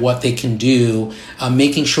for them what they can do,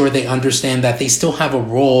 making sure they understand that they still have a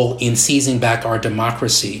role in seizing back our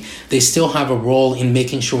democracy. They still have a role in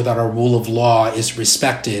making sure that our rule of law is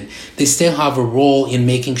respected. They still have a role in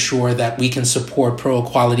making sure that we can support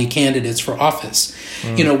pro-equality candidates for office.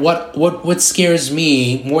 You know, what scares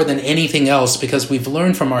me more than anything else, because we've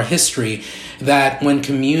learned from our history that when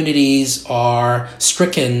communities are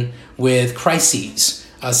stricken with crises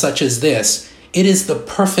such as this, it is the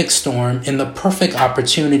perfect storm and the perfect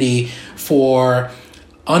opportunity for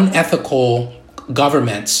unethical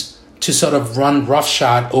governments to sort of run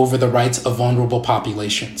roughshod over the rights of vulnerable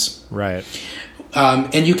populations. Right.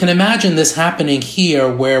 And you can imagine this happening here,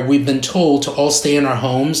 where we've been told to all stay in our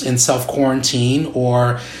homes and self-quarantine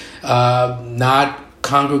or not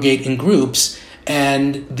congregate in groups.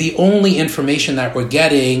 And the only information that we're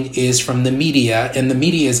getting is from the media, and the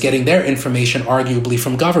media is getting their information arguably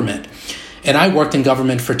from government. And I worked in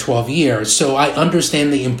government for 12 years, so I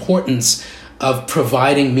understand the importance of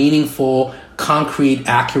providing meaningful, concrete,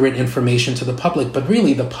 accurate information to the public. But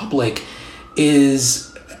really, the public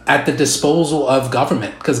is at the disposal of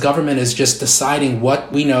government, because government is just deciding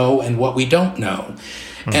what we know and what we don't know.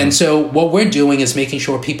 Mm-hmm. And so what we're doing is making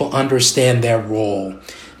sure people understand their role.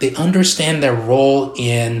 They understand their role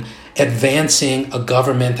in advancing a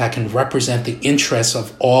government that can represent the interests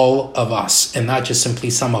of all of us and not just simply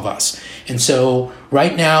some of us. And so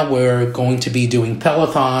right now we're going to be doing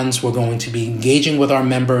telethons. We're going to be engaging with our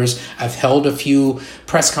members. I've held a few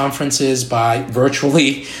press conferences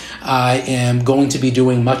virtually. I am going to be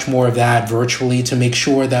doing much more of that virtually to make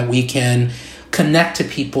sure that we can connect to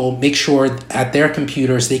people, make sure at their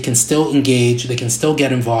computers they can still engage, they can still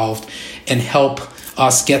get involved, and help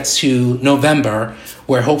us get to November,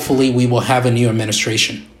 where hopefully we will have a new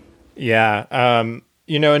administration. Yeah.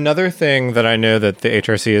 Another thing that I know that the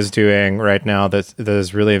HRC is doing right now that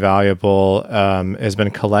is really valuable has been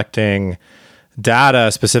collecting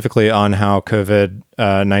data specifically on how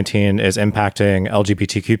COVID-19 is impacting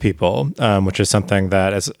LGBTQ people, which is something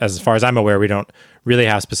that, as far as I'm aware, we don't really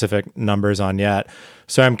have specific numbers on yet.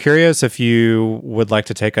 So I'm curious if you would like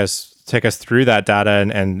to take us through that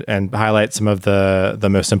data and highlight some of the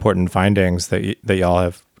most important findings that y'all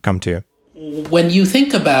have come to. When you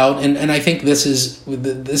think about, and I think this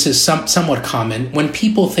is somewhat common, when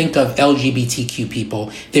people think of LGBTQ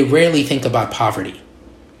people, they rarely think about poverty.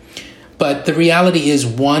 But the reality is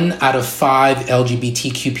 1 out of 5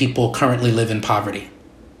 LGBTQ people currently live in poverty.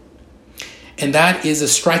 And that is a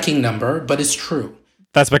striking number, but it's true.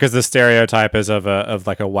 That's because the stereotype is of a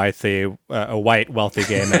white wealthy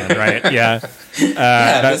gay man, right? Yeah.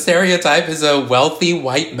 The stereotype is a wealthy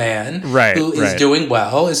white man who is doing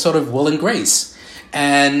well, is sort of Will and Grace.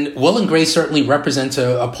 And Will and Grace certainly represents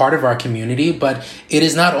a part of our community, but it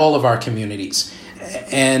is not all of our communities.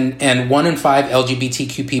 And 1 in 5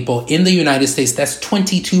 LGBTQ people in the United States, that's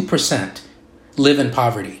 22%, live in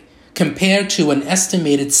poverty, compared to an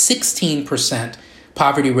estimated 16%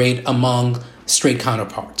 poverty rate among straight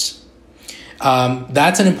counterparts.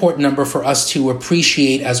 That's an important number for us to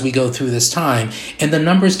appreciate as we go through this time. And the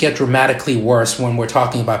numbers get dramatically worse when we're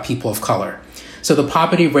talking about people of color. So the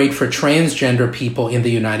poverty rate for transgender people in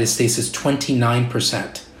the United States is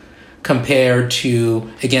 29%, compared to,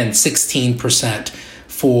 again, 16%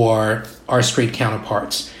 for our straight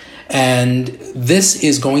counterparts. And this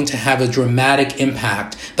is going to have a dramatic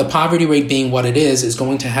impact. The poverty rate being what it is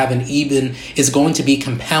going to have is going to be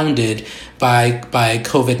compounded by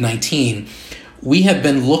COVID-19. We have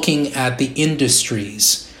been looking at the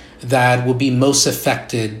industries that will be most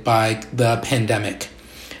affected by the pandemic.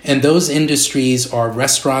 And those industries are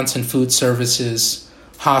restaurants and food services,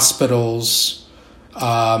 hospitals,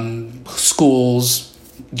 schools,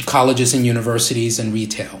 colleges and universities, and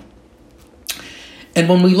retail. And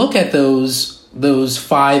when we look at those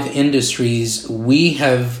 5 industries, we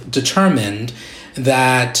have determined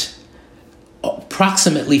that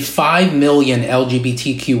approximately 5 million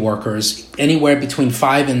LGBTQ workers, anywhere between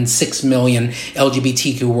 5 and 6 million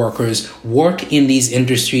LGBTQ workers work in these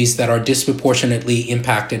industries that are disproportionately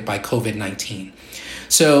impacted by COVID-19.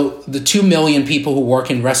 So the 2 million people who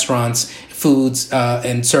work in restaurants, foods,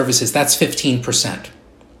 and services, that's 15%.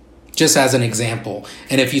 Just as an example.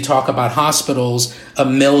 And if you talk about hospitals,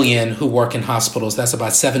 1 million who work in hospitals, that's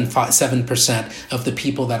about 7% of the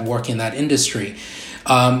people that work in that industry.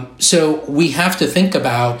 So we have to think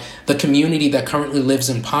about the community that currently lives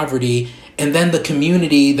in poverty, and then the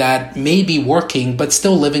community that may be working but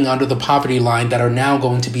still living under the poverty line that are now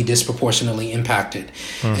going to be disproportionately impacted.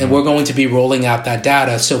 Mm-hmm. And we're going to be rolling out that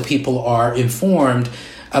data so people are informed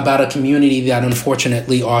about a community that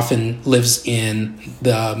unfortunately often lives in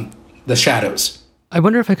the shadows. I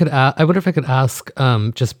wonder if I could ask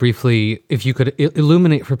just briefly if you could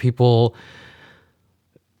illuminate for people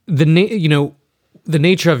the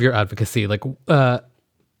nature of your advocacy. Like,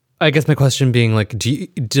 I guess my question being like,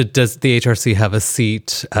 does the HRC have a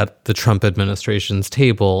seat at the Trump administration's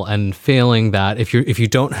table? And failing that, if you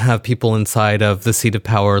don't have people inside of the seat of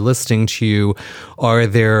power listening to you, are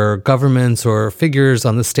there governments or figures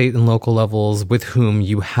on the state and local levels with whom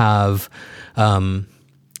you have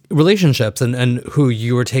relationships and who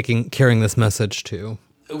you are carrying this message to?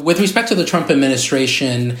 With respect to the Trump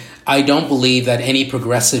administration, I don't believe that any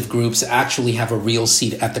progressive groups actually have a real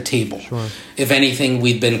seat at the table. Sure. If anything,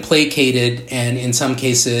 we've been placated and in some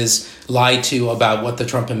cases lied to about what the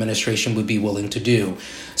Trump administration would be willing to do.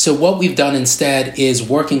 So what we've done instead is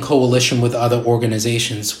work in coalition with other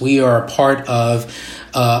organizations. We are a part of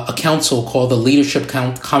a council called the Leadership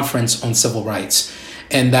Conference on Civil Rights.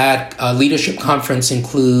 And that leadership conference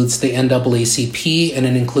includes the NAACP and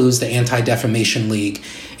it includes the Anti-Defamation League.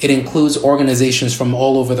 It includes organizations from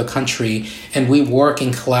all over the country, and we work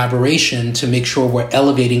in collaboration to make sure we're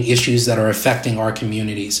elevating issues that are affecting our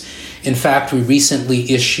communities. In fact, we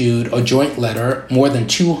recently issued a joint letter, more than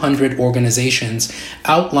 200 organizations,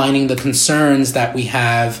 outlining the concerns that we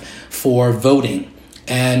have for voting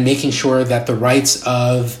and making sure that the rights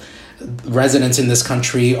of residents in this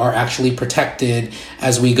country are actually protected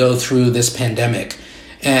as we go through this pandemic.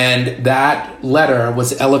 And that letter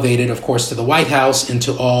was elevated, of course, to the White House and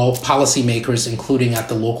to all policymakers, including at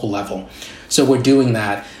the local level. So we're doing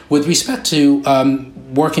that. With respect to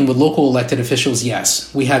working with local elected officials,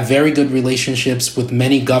 yes, we have very good relationships with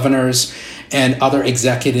many governors and other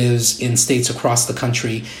executives in states across the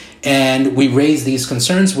country. And we raise these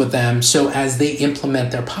concerns with them so as they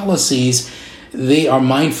implement their policies, they are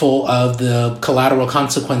mindful of the collateral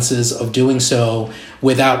consequences of doing so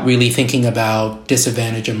without really thinking about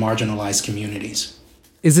disadvantaged and marginalized communities.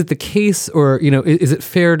 Is it the case, or is it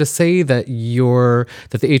fair to say that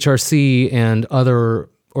the HRC and other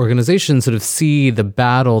organizations sort of see the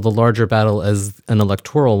larger battle, as an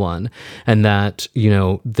electoral one, and that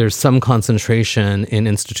there's some concentration in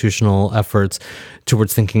institutional efforts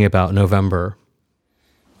towards thinking about November?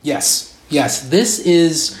 Yes. This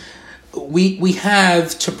is. We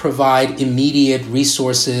have to provide immediate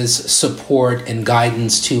resources, support, and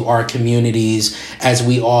guidance to our communities as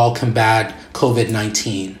we all combat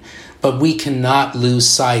COVID-19. But we cannot lose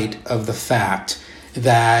sight of the fact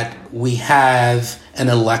that we have an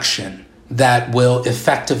election that will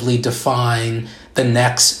effectively define the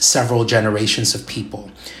next several generations of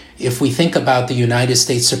people. If we think about the United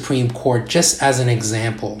States Supreme Court just as an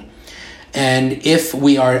example, and if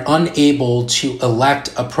we are unable to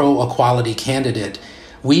elect a pro-equality candidate,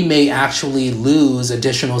 we may actually lose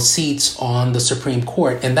additional seats on the Supreme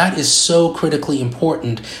Court. And that is so critically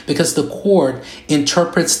important because the court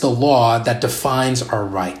interprets the law that defines our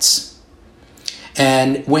rights.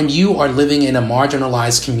 And when you are living in a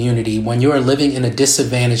marginalized community, when you are living in a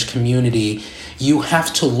disadvantaged community, you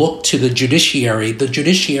have to look to the judiciary. The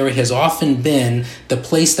judiciary has often been the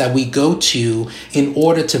place that we go to in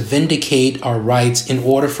order to vindicate our rights, in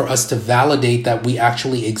order for us to validate that we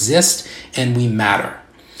actually exist and we matter.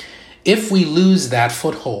 If we lose that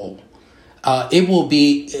foothold, it will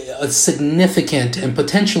be a significant and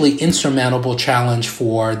potentially insurmountable challenge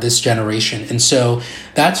for this generation. And so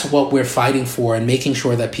that's what we're fighting for, and making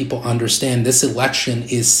sure that people understand this election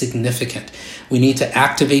is significant. We need to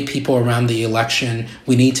activate people around the election.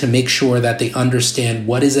 We need to make sure that they understand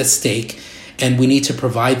what is at stake, and we need to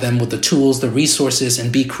provide them with the tools, the resources,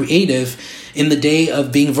 and be creative in the day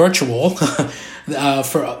of being virtual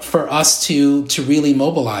for us to really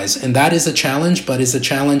mobilize. And that is a challenge, but is a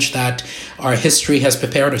challenge that our history has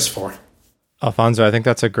prepared us for. Alfonso, I think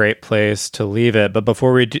that's a great place to leave it. But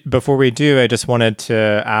before we do, I just wanted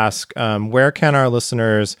to ask, where can our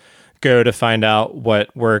listeners go to find out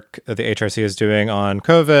what work the HRC is doing on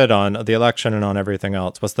COVID, on the election, and on everything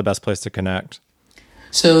else? What's the best place to connect?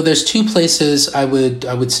 So there's two places I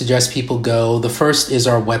would suggest people go. The first is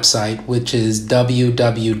our website, which is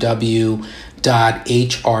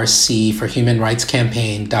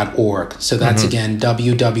www.hrcforhumanrightscampaign.org. So that's again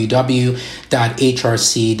www.hrc.org.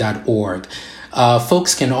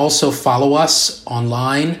 Folks can also follow us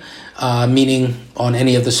online, meaning on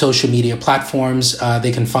any of the social media platforms.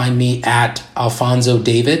 They can find me at Alfonso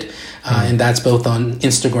David, and that's both on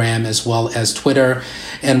Instagram as well as Twitter.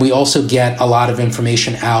 And we also get a lot of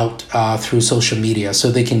information out through social media,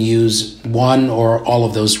 so they can use one or all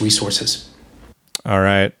of those resources. All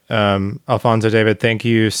right. Alfonso David, thank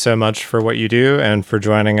you so much for what you do and for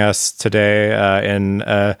joining us today in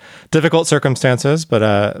difficult circumstances. But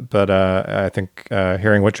I think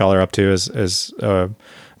hearing what y'all are up to is a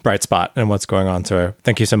bright spot in what's going on. So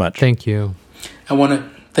thank you so much. Thank you. I want to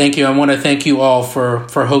thank you all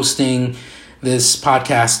for hosting this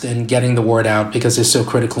podcast and getting the word out, because it's so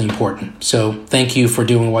critically important. So thank you for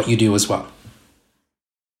doing what you do as well.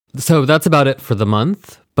 So that's about it for the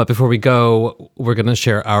month. But before we go, we're going to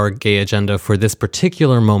share our gay agenda for this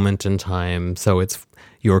particular moment in time. So it's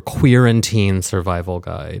your queer and teen survival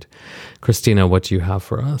guide. Christina, what do you have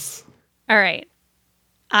for us? All right.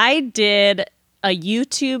 I did a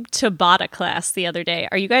YouTube Tabata class the other day.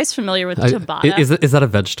 Are you guys familiar with Tabata? Is that a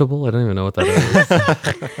vegetable? I don't even know what that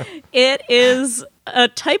is. It is a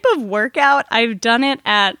type of workout. I've done it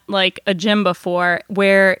at like a gym before,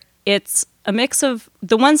 where it's a mix of,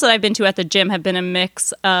 the ones that I've been to at the gym have been a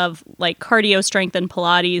mix of like cardio, strength, and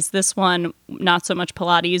Pilates. This one, not so much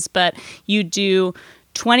Pilates, but you do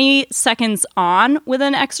 20 seconds on with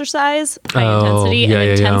an exercise, high intensity, and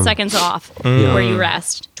then 10 seconds off where you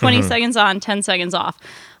rest. 20 seconds on, 10 seconds off.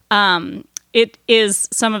 It is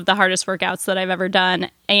some of the hardest workouts that I've ever done.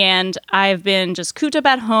 And I've been just cooped up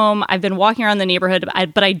at home. I've been walking around the neighborhood,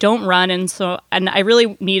 but I don't run. And I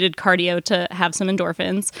really needed cardio to have some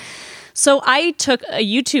endorphins. So I took a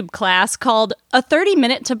YouTube class called A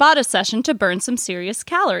 30-Minute Tabata Session to Burn Some Serious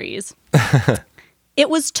Calories. It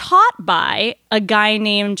was taught by a guy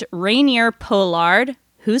named Rainier Pollard,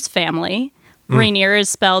 whose family. Rainier is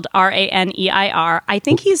spelled Raneir. I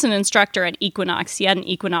think he's an instructor at Equinox. He had an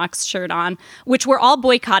Equinox shirt on, which we're all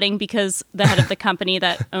boycotting because the head of the company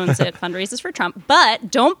that owns it fundraises for Trump.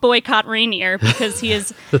 But don't boycott Rainier, because he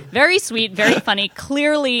is very sweet, very funny,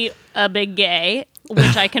 clearly a big gay,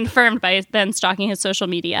 which I confirmed by then stalking his social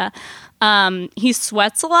media. He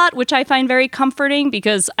sweats a lot, which I find very comforting,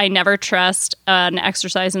 because I never trust an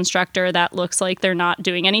exercise instructor that looks like they're not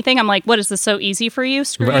doing anything. I'm like, what, is this so easy for you?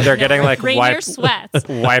 They're getting like sweats.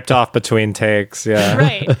 wiped off between takes. Yeah.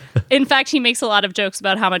 Right. In fact, he makes a lot of jokes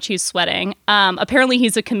about how much he's sweating. Apparently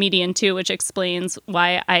he's a comedian too, which explains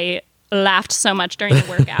why I laughed so much during the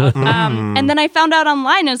workout. And then I found out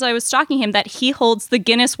online as I was stalking him that he holds the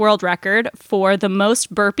Guinness World Record for the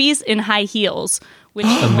most burpees in high heels, which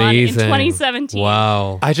he won in 2017.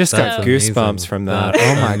 Wow. I just got goosebumps from that.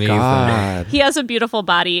 Oh my God. He has a beautiful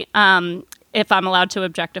body. If I'm allowed to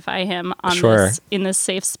objectify him on this in this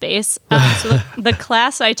safe space. So the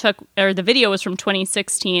class I took, or the video, was from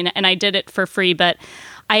 2016, and I did it for free, but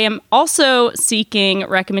I am also seeking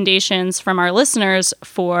recommendations from our listeners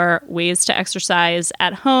for ways to exercise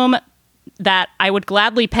at home that I would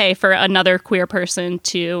gladly pay for another queer person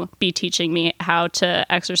to be teaching me how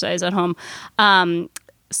to exercise at home.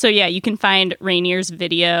 So yeah, you can find Rainier's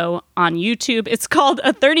video on YouTube. It's called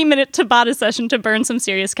A 30-Minute Tabata Session to Burn Some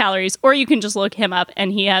Serious Calories, or you can just look him up,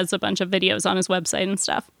 and he has a bunch of videos on his website and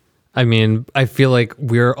stuff. I mean, I feel like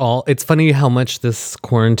it's funny how much this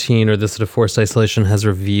quarantine or this sort of forced isolation has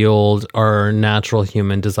revealed our natural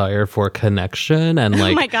human desire for connection and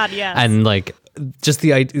like, oh my God, yes. And like, just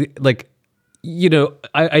the idea, like, you know,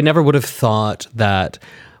 I never would have thought that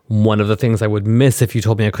one of the things I would miss if you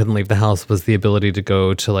told me I couldn't leave the house was the ability to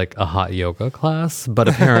go to like a hot yoga class. But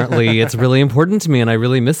apparently it's really important to me and I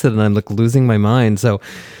really miss it and I'm like losing my mind. So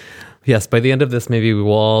yes, by the end of this, maybe we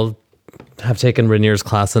will all have taken Rainier's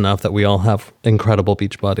class enough that we all have incredible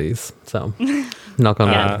beach bodies. So knock on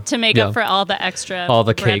wood. To make up for all the extra all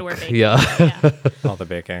the bread cake. we're baking. Yeah. All the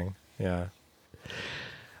baking. Yeah.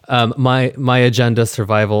 My agenda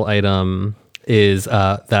survival item is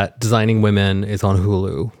that Designing Women is on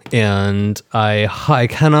Hulu. And I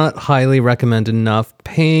cannot highly recommend enough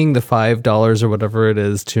paying the $5 or whatever it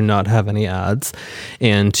is to not have any ads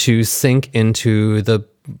and to sink into the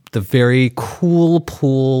very cool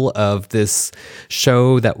pool of this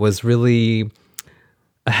show that was really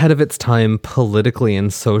ahead of its time politically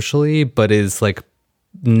and socially, but is like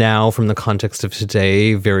now from the context of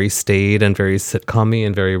today, very staid and very sitcom-y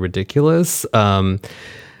and very ridiculous. And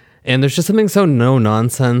there's just something so no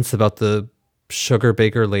nonsense about the sugar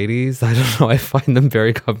baker ladies. I don't know. I find them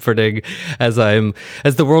very comforting as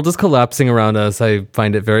the world is collapsing around us. I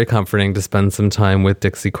find it very comforting to spend some time with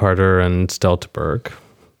Dixie Carter and Delta Burke.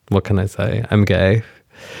 What can I say? I'm gay.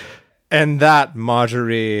 And that,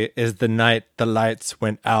 Marjorie, is the night the lights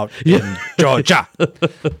went out in Georgia.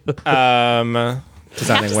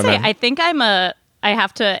 Designing Women. I think I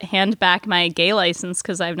have to hand back my gay license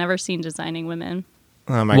because I've never seen Designing Women.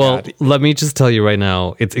 Oh my God. Let me just tell you right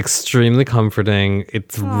now, it's extremely comforting.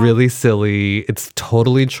 It's really silly. It's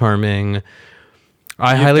totally charming.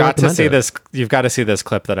 I highly recommend it. You've got to see this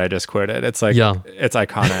clip that I just quoted. It's like, it's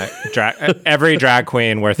iconic. Every drag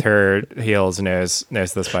queen worth her heels knows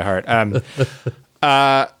this by heart.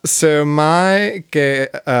 So my gay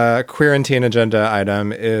queerantine agenda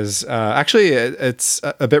item is actually it's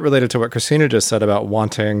a bit related to what Christina just said about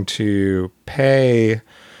wanting to pay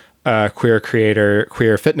queer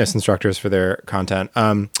fitness instructors for their content.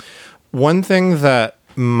 One thing that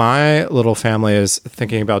my little family is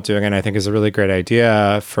thinking about doing, and I think is a really great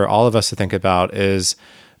idea for all of us to think about, is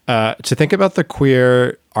to think about the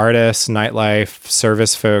queer artists, nightlife,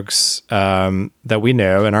 service folks that we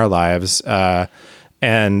know in our lives,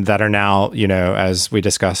 and that are now, as we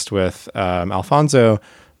discussed with Alfonso,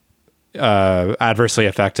 adversely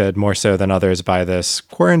affected more so than others by this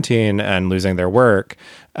quarantine and losing their work.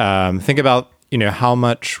 Think about how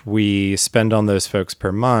much we spend on those folks per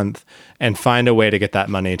month and find a way to get that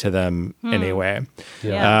money to them anyway.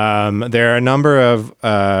 Yeah. There are a number of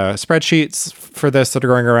spreadsheets for this that are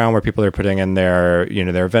going around where people are putting in their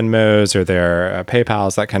Venmos or their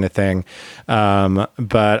PayPals, that kind of thing.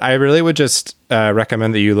 But I really would just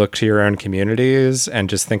recommend that you look to your own communities and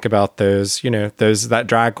just think about those, that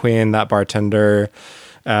drag queen, that bartender,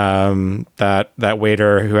 that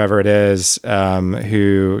waiter, whoever it is,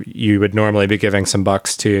 who you would normally be giving some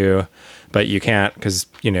bucks to, but you can't because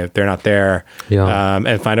they're not there.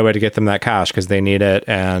 And find a way to get them that cash because they need it,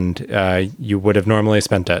 and you would have normally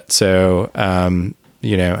spent it. So I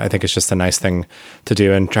think it's just a nice thing to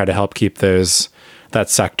do and try to help keep that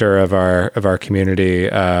sector of our community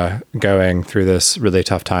going through this really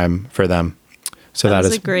tough time for them. So that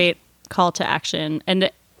is a great call to action,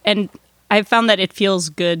 and I've found that it feels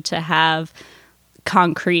good to have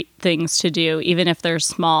concrete things to do, even if they're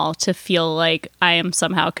small, to feel like I am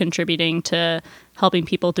somehow contributing to helping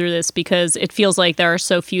people through this, because it feels like there are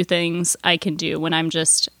so few things I can do when I'm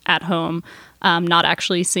just at home, not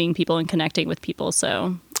actually seeing people and connecting with people.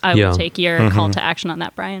 So I will take your call to action on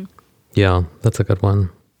that, Brian. Yeah, that's a good one.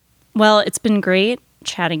 Well, it's been great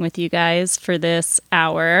chatting with you guys for this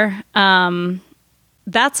hour.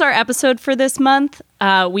 That's our episode for this month.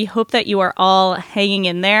 We hope that you are all hanging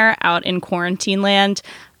in there out in quarantine land.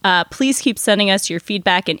 Please keep sending us your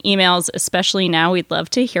feedback and emails, especially now. We'd love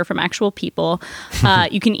to hear from actual people.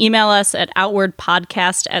 You can email us at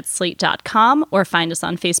outwardpodcast@slate.com or find us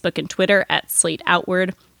on Facebook and Twitter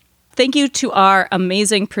 @SlateOutward. Thank you to our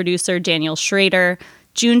amazing producer, Daniel Schrader.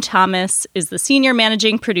 June Thomas is the senior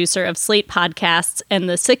managing producer of Slate Podcasts and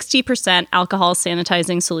the 60% alcohol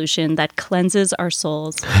sanitizing solution that cleanses our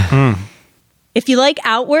souls. If you like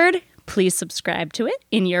Outward, please subscribe to it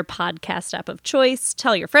in your podcast app of choice.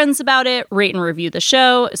 Tell your friends about it. Rate and review the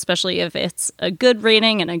show, especially if it's a good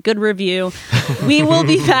rating and a good review. We will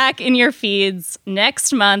be back in your feeds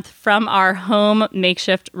next month from our home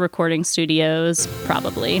makeshift recording studios,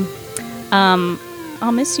 probably.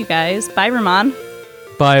 I'll miss you guys. Bye, Ramon.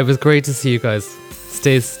 Bye. It was great to see you guys.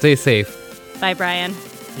 Stay safe. Bye, Brian.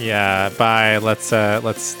 Yeah. Bye. Let's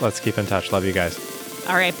keep in touch. Love you guys.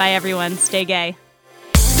 All right. Bye, everyone. Stay gay.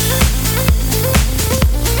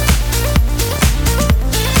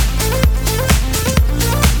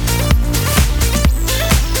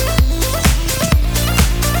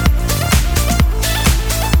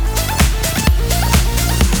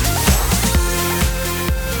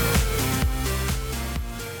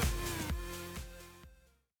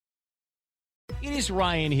 It is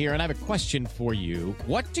Ryan here, and I have a question for you.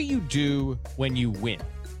 What do you do when you win?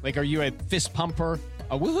 Like, are you a fist pumper,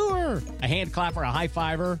 a woohooer, a hand clapper, a high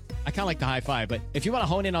fiver? I kind of like the high five, but if you want to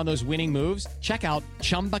hone in on those winning moves, check out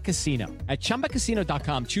Chumba Casino. At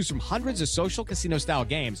ChumbaCasino.com, choose from hundreds of social casino-style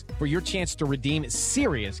games for your chance to redeem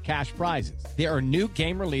serious cash prizes. There are new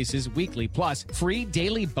game releases weekly, plus free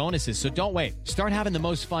daily bonuses, so don't wait. Start having the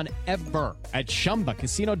most fun ever at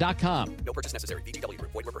ChumbaCasino.com. No purchase necessary. VGW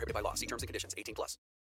Group. Void where prohibited by law. See terms and conditions. 18+.